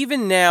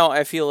 even now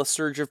I feel a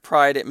surge of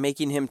pride at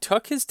making him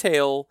tuck his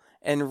tail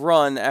and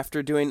run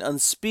after doing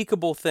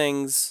unspeakable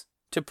things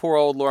to poor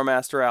old Lore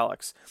Master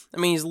Alex. I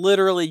mean, he's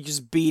literally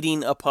just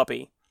beating a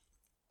puppy.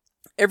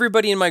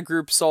 Everybody in my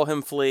group saw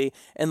him flee,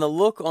 and the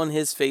look on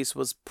his face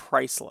was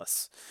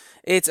priceless.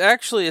 It's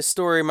actually a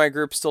story my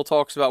group still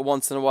talks about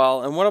once in a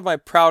while, and one of my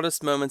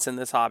proudest moments in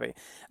this hobby.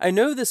 I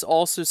know this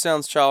also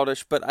sounds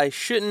childish, but I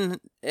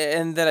shouldn't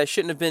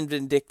have been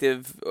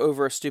vindictive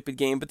over a stupid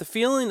game, but the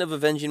feeling of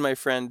avenging my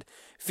friend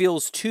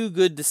feels too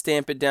good to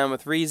stamp it down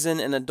with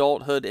reason and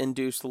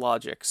adulthood-induced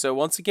logic. So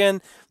once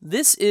again,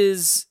 this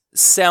is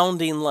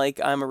sounding like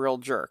I'm a real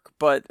jerk,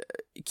 but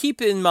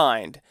keep in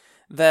mind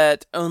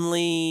that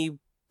only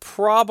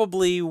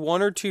probably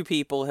 1 or 2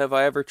 people have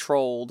I ever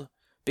trolled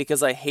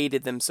because I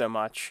hated them so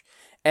much.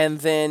 And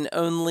then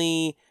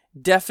only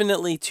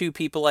definitely 2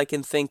 people I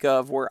can think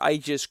of where I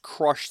just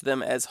crushed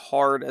them as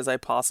hard as I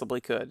possibly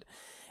could.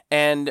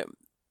 And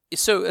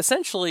so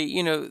essentially,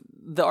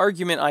 the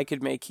argument I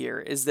could make here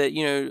is that,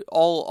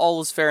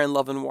 all is fair in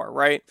love and war,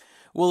 right?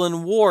 Well,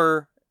 in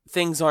war,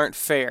 things aren't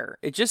fair.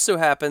 It just so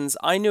happens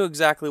I knew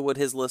exactly what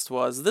his list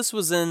was. This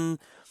was in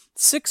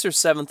 6th or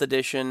 7th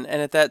edition,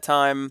 and at that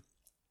time,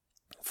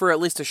 for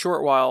at least a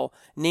short while,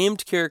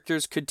 named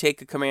characters could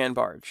take a command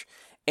barge.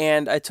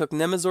 And I took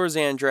Nemazor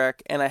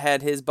Zandrak, and I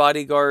had his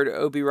bodyguard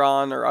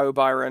Oberon or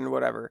Obyron,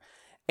 whatever.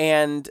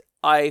 And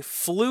I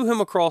flew him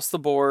across the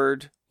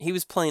board. He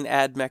was playing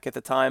AdMech at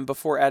the time,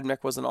 before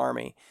AdMech was an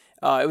army.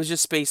 It was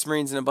just Space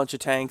Marines and a bunch of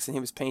tanks, and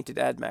he was painted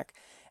AdMech.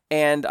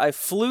 And I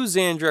flew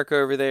Zandrak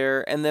over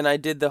there, and then I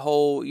did the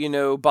whole,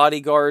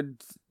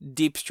 bodyguard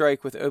deep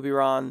strike with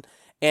Oberon.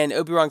 And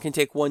Oberon can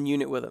take 1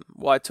 unit with him.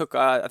 Well, I took,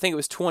 I think it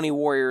was 20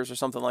 warriors or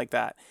something like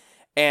that.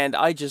 And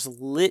I just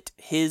lit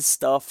his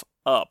stuff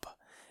up.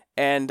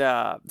 And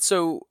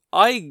so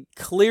I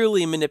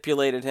clearly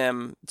manipulated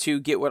him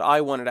to get what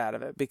I wanted out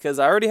of it. Because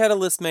I already had a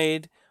list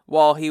made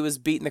while he was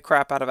beating the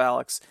crap out of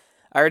Alex.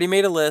 I already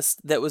made a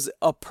list that was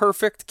a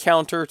perfect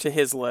counter to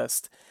his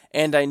list.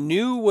 And I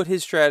knew what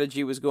his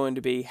strategy was going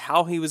to be,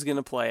 how he was going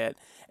to play it.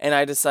 And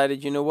I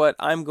decided, you know what,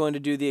 I'm going to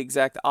do the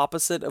exact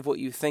opposite of what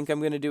you think I'm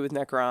going to do with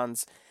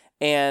Necrons.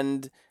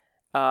 And,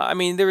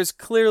 there was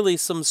clearly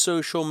some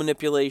social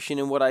manipulation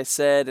in what I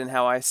said and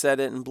how I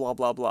said it and blah,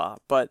 blah, blah.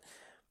 But,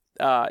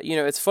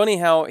 it's funny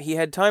how he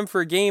had time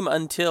for a game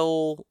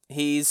until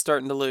he's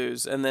starting to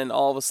lose. And then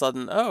all of a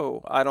sudden,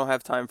 oh, I don't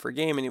have time for a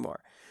game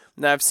anymore.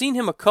 Now, I've seen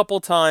him a couple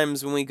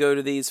times when we go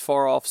to these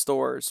far-off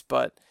stores,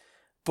 but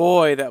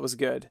boy, that was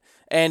good.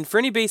 And for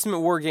any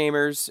Basement War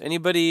gamers,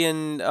 anybody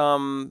in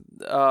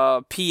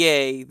PA,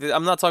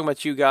 I'm not talking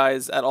about you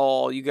guys at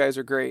all. You guys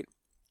are great.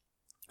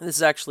 This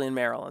is actually in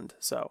Maryland,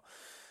 so.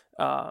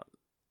 But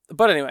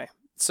anyway,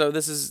 so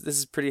this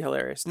is pretty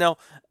hilarious. Now,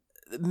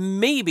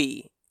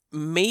 maybe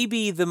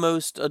the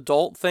most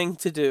adult thing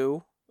to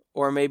do,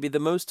 or maybe the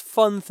most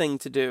fun thing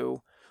to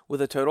do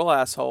with a total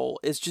asshole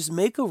is just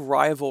make a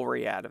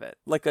rivalry out of it,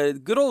 like a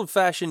good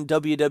old-fashioned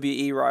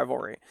WWE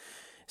rivalry.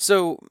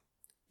 So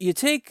you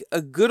take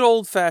a good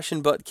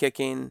old-fashioned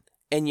butt-kicking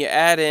and you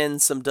add in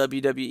some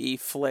WWE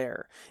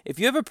flair. If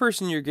you have a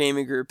person in your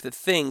gaming group that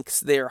thinks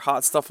they are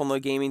hot stuff on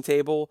the gaming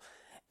table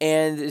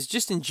and is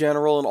just in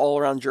general an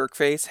all-around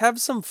jerkface,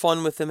 have some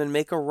fun with them and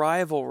make a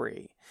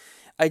rivalry.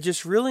 I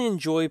just really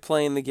enjoy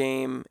playing the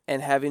game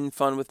and having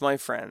fun with my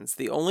friends.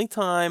 The only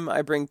time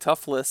I bring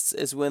tough lists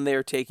is when they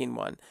are taking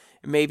one.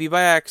 Maybe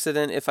by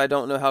accident if I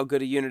don't know how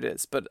good a unit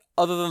is, but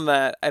other than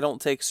that, I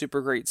don't take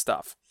super great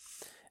stuff.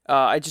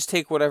 I just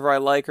take whatever I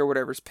like or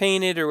whatever's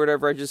painted or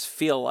whatever I just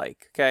feel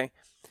like, okay?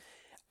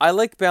 I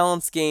like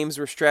balanced games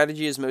where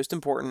strategy is most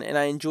important, and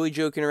I enjoy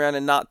joking around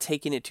and not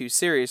taking it too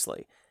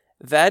seriously.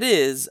 That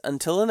is,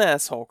 until an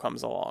asshole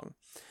comes along.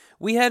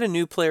 We had a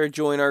new player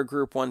join our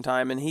group one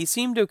time, and he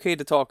seemed okay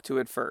to talk to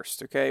at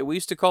first, okay? We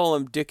used to call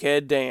him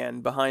Dickhead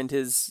Dan behind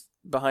his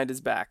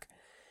back.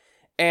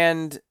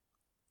 And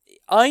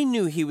I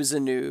knew he was a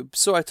noob,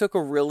 so I took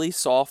a really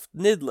soft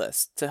nid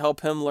list to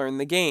help him learn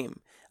the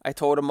game. I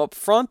told him up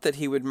front that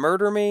he would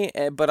murder me,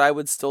 but I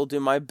would still do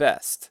my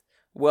best.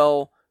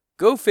 Well,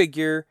 go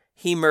figure,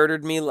 he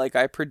murdered me like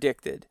I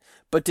predicted.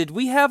 But did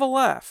we have a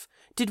laugh?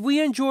 Did we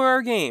enjoy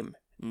our game?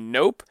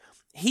 Nope.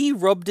 He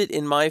rubbed it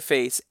in my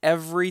face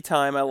every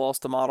time I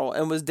lost a model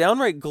and was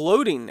downright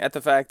gloating at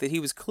the fact that he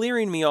was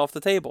clearing me off the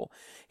table.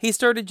 He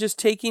started just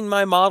taking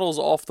my models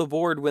off the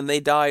board when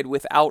they died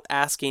without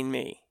asking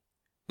me.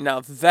 Now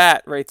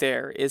that right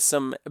there is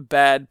some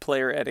bad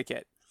player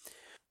etiquette.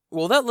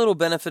 Well, that little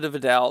benefit of a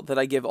doubt that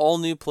I give all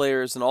new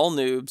players and all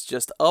noobs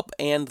just up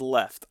and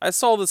left. I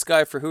saw this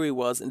guy for who he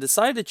was and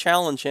decided to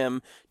challenge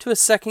him to a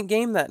second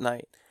game that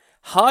night.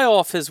 High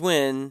off his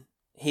win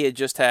he had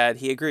just had,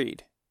 he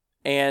agreed.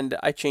 And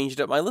I changed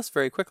up my list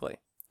very quickly.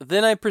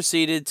 Then I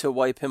proceeded to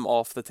wipe him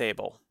off the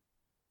table.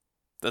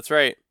 That's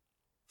right.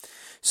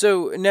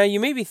 So now you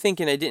may be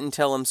thinking I didn't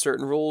tell him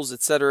certain rules,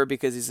 etc.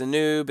 because he's a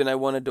noob and I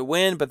wanted to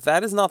win, but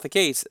that is not the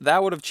case.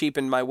 That would have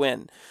cheapened my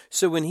win.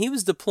 So when he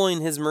was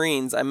deploying his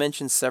Marines, I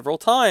mentioned several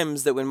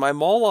times that when my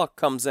Moloch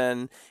comes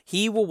in,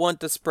 he will want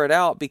to spread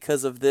out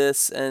because of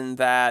this and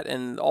that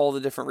and all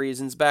the different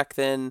reasons. Back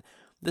then,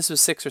 this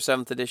was 6th or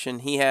 7th edition,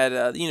 he had,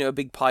 a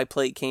big pie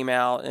plate came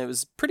out, and it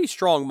was pretty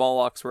strong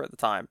Molochs were at the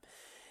time.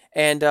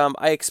 And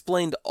I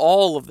explained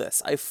all of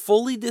this. I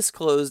fully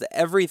disclosed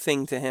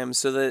everything to him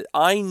so that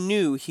I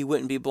knew he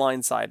wouldn't be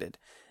blindsided.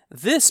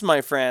 This, my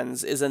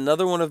friends, is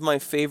another one of my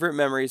favorite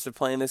memories of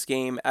playing this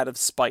game out of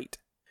spite.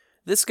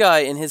 This guy,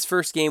 in his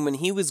first game, when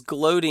he was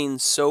gloating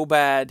so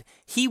bad,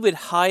 he would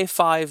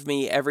high-five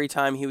me every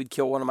time he would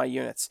kill one of my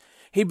units.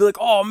 He'd be like,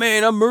 "Oh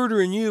man, I'm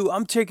murdering you.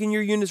 I'm taking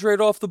your units right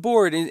off the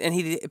board." And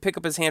he'd pick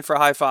up his hand for a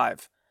high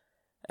five.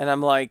 And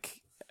I'm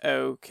like,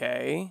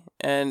 okay.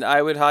 And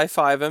I would high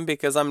five him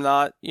because I'm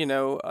not,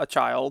 a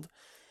child.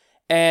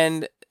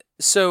 And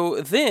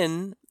so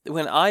then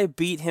when I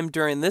beat him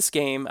during this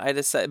game, I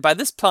decided, by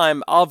this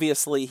time,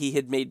 obviously he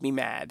had made me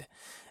mad.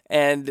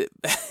 And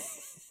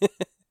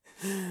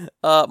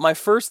my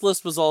first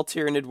list was all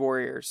Tyranid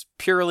warriors,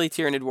 purely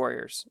Tyranid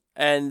warriors.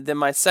 And then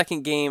my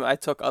second game, I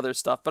took other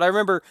stuff. But I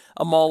remember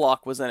a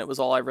Moloch was in it, was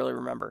all I really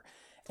remember.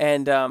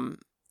 And,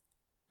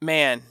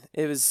 man,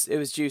 it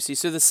was juicy.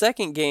 So the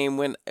second game,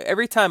 when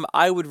every time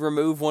I would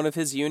remove one of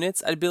his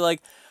units, I'd be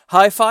like,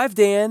 "High five,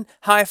 Dan,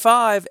 high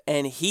five."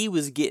 And he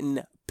was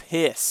getting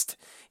pissed.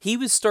 He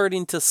was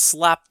starting to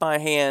slap my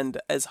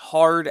hand as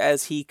hard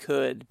as he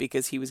could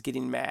because he was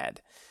getting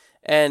mad.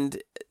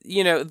 And,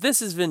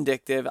 this is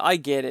vindictive. I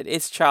get it.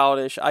 It's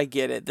childish. I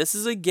get it. This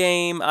is a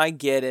game. I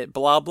get it.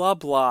 Blah, blah,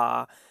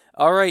 blah.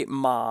 All right,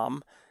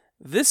 Mom.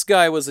 This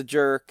guy was a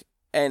jerk,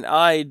 and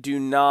I do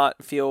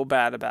not feel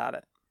bad about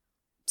it.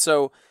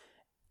 So,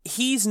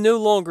 he's no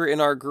longer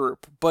in our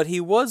group, but he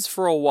was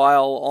for a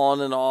while on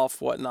and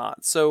off,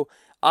 whatnot. So,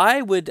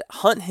 I would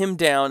hunt him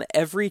down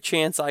every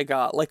chance I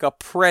got, like a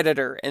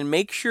predator, and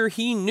make sure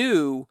he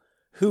knew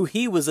who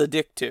he was a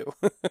dick to.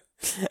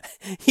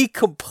 He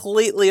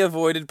completely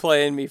avoided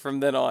playing me from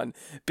then on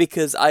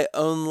because I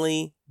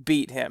only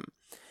beat him.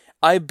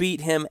 I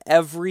beat him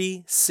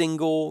every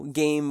single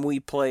game we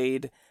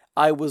played.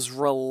 I was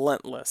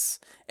relentless.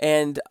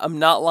 And I'm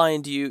not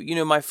lying to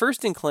you. My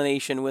first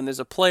inclination when there's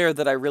a player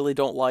that I really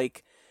don't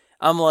like,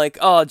 I'm like,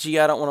 "Oh, gee,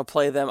 I don't want to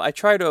play them." I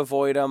try to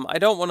avoid them. I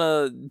don't want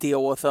to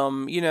deal with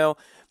them,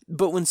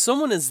 But when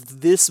someone is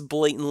this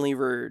blatantly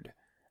rude,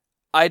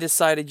 I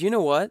decided, you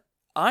know what?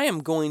 I am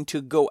going to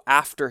go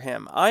after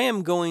him. I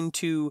am going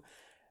to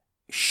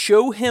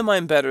show him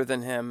I'm better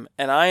than him,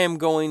 and I am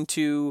going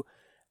to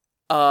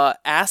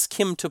ask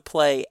him to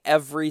play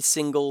every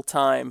single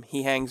time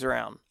he hangs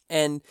around.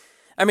 And,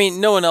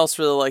 no one else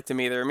really liked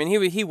him either.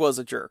 He was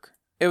a jerk.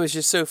 It was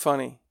just so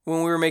funny.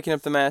 When we were making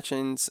up the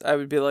matchings, I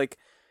would be like,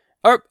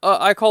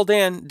 I call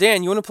Dan.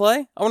 "Dan, you want to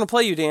play? I want to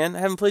play you, Dan. I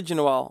haven't played you in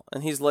a while."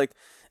 And he's like,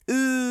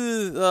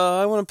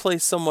 I want to play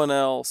someone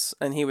else."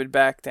 And he would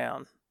back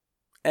down.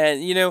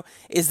 And,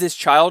 is this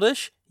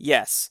childish?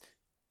 Yes.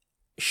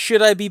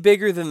 Should I be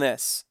bigger than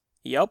this?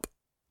 Yup.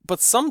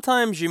 But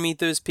sometimes you meet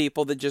those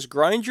people that just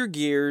grind your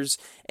gears,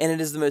 and it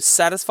is the most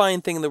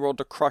satisfying thing in the world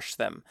to crush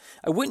them.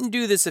 I wouldn't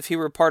do this if he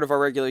were part of our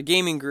regular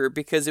gaming group,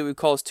 because it would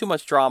cause too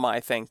much drama,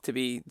 I think, to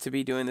be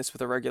doing this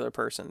with a regular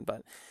person.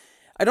 But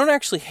I don't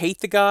actually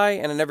hate the guy,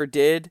 and I never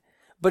did,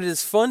 but it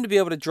is fun to be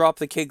able to drop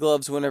the kid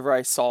gloves whenever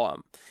I saw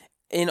him.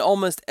 In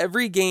almost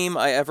every game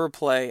I ever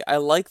play, I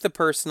like the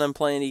person I'm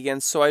playing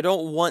against, so I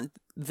don't want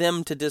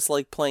them to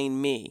dislike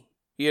playing me.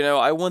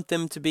 I want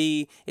them to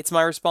be, it's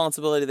my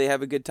responsibility they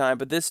have a good time,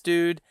 but this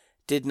dude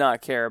did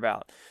not care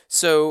about.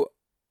 So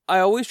I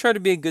always try to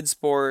be a good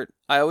sport.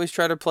 I always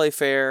try to play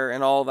fair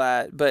and all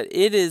that, but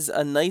it is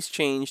a nice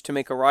change to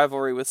make a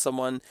rivalry with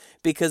someone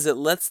because it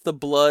lets the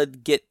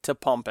blood get to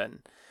pumping.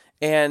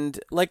 And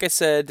like I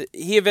said,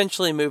 he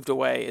eventually moved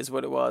away, is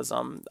what it was.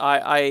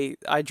 I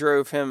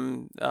drove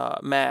him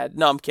mad.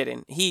 No, I'm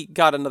kidding. He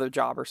got another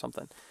job or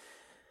something.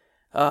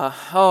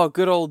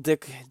 Good old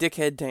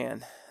Dickhead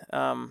Dan.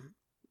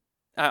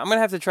 I'm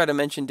gonna have to try to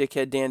mention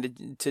Dickhead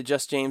Dan to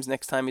Just James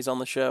next time he's on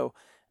the show.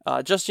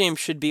 Just James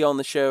should be on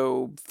the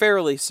show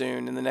fairly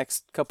soon in the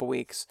next couple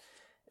weeks,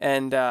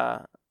 and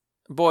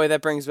boy,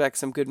 that brings back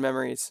some good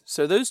memories.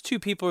 So those two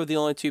people are the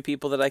only two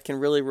people that I can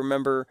really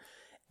remember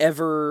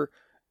ever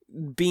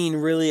being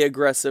really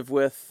aggressive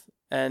with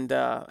And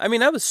I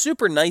mean, I was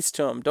super nice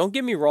to him. Don't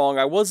get me wrong.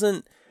 I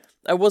wasn't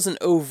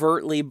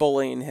overtly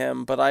bullying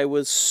him, but I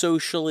was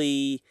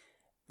socially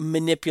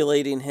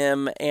manipulating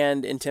him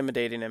and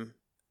intimidating him.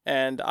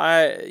 And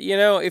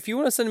if you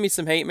want to send me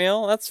some hate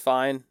mail, that's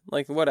fine.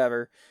 Like,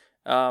 whatever.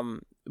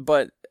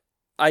 But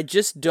I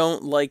just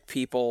don't like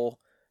people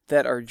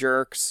that are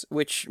jerks,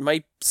 which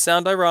might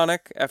sound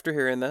ironic after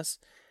hearing this,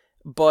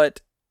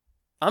 but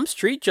I'm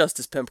street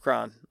justice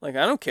Pimpcron. Like,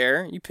 I don't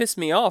care. You piss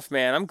me off,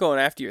 man. I'm going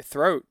after your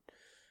throat.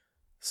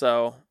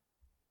 So,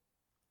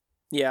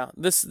 yeah,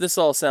 this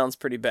all sounds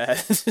pretty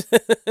bad.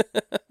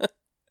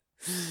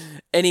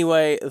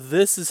 Anyway,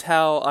 this is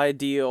how I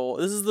deal.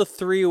 This is the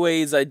 3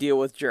 ways I deal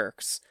with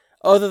jerks,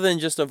 other than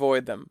just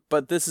avoid them.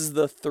 But this is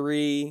the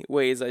 3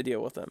 ways I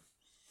deal with them.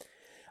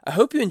 I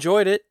hope you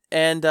enjoyed it,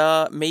 and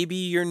maybe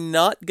you're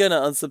not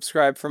gonna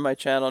unsubscribe from my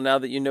channel now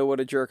that you know what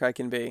a jerk I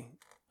can be.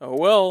 Oh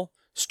well,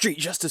 Street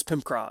Justice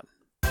Pimpcron.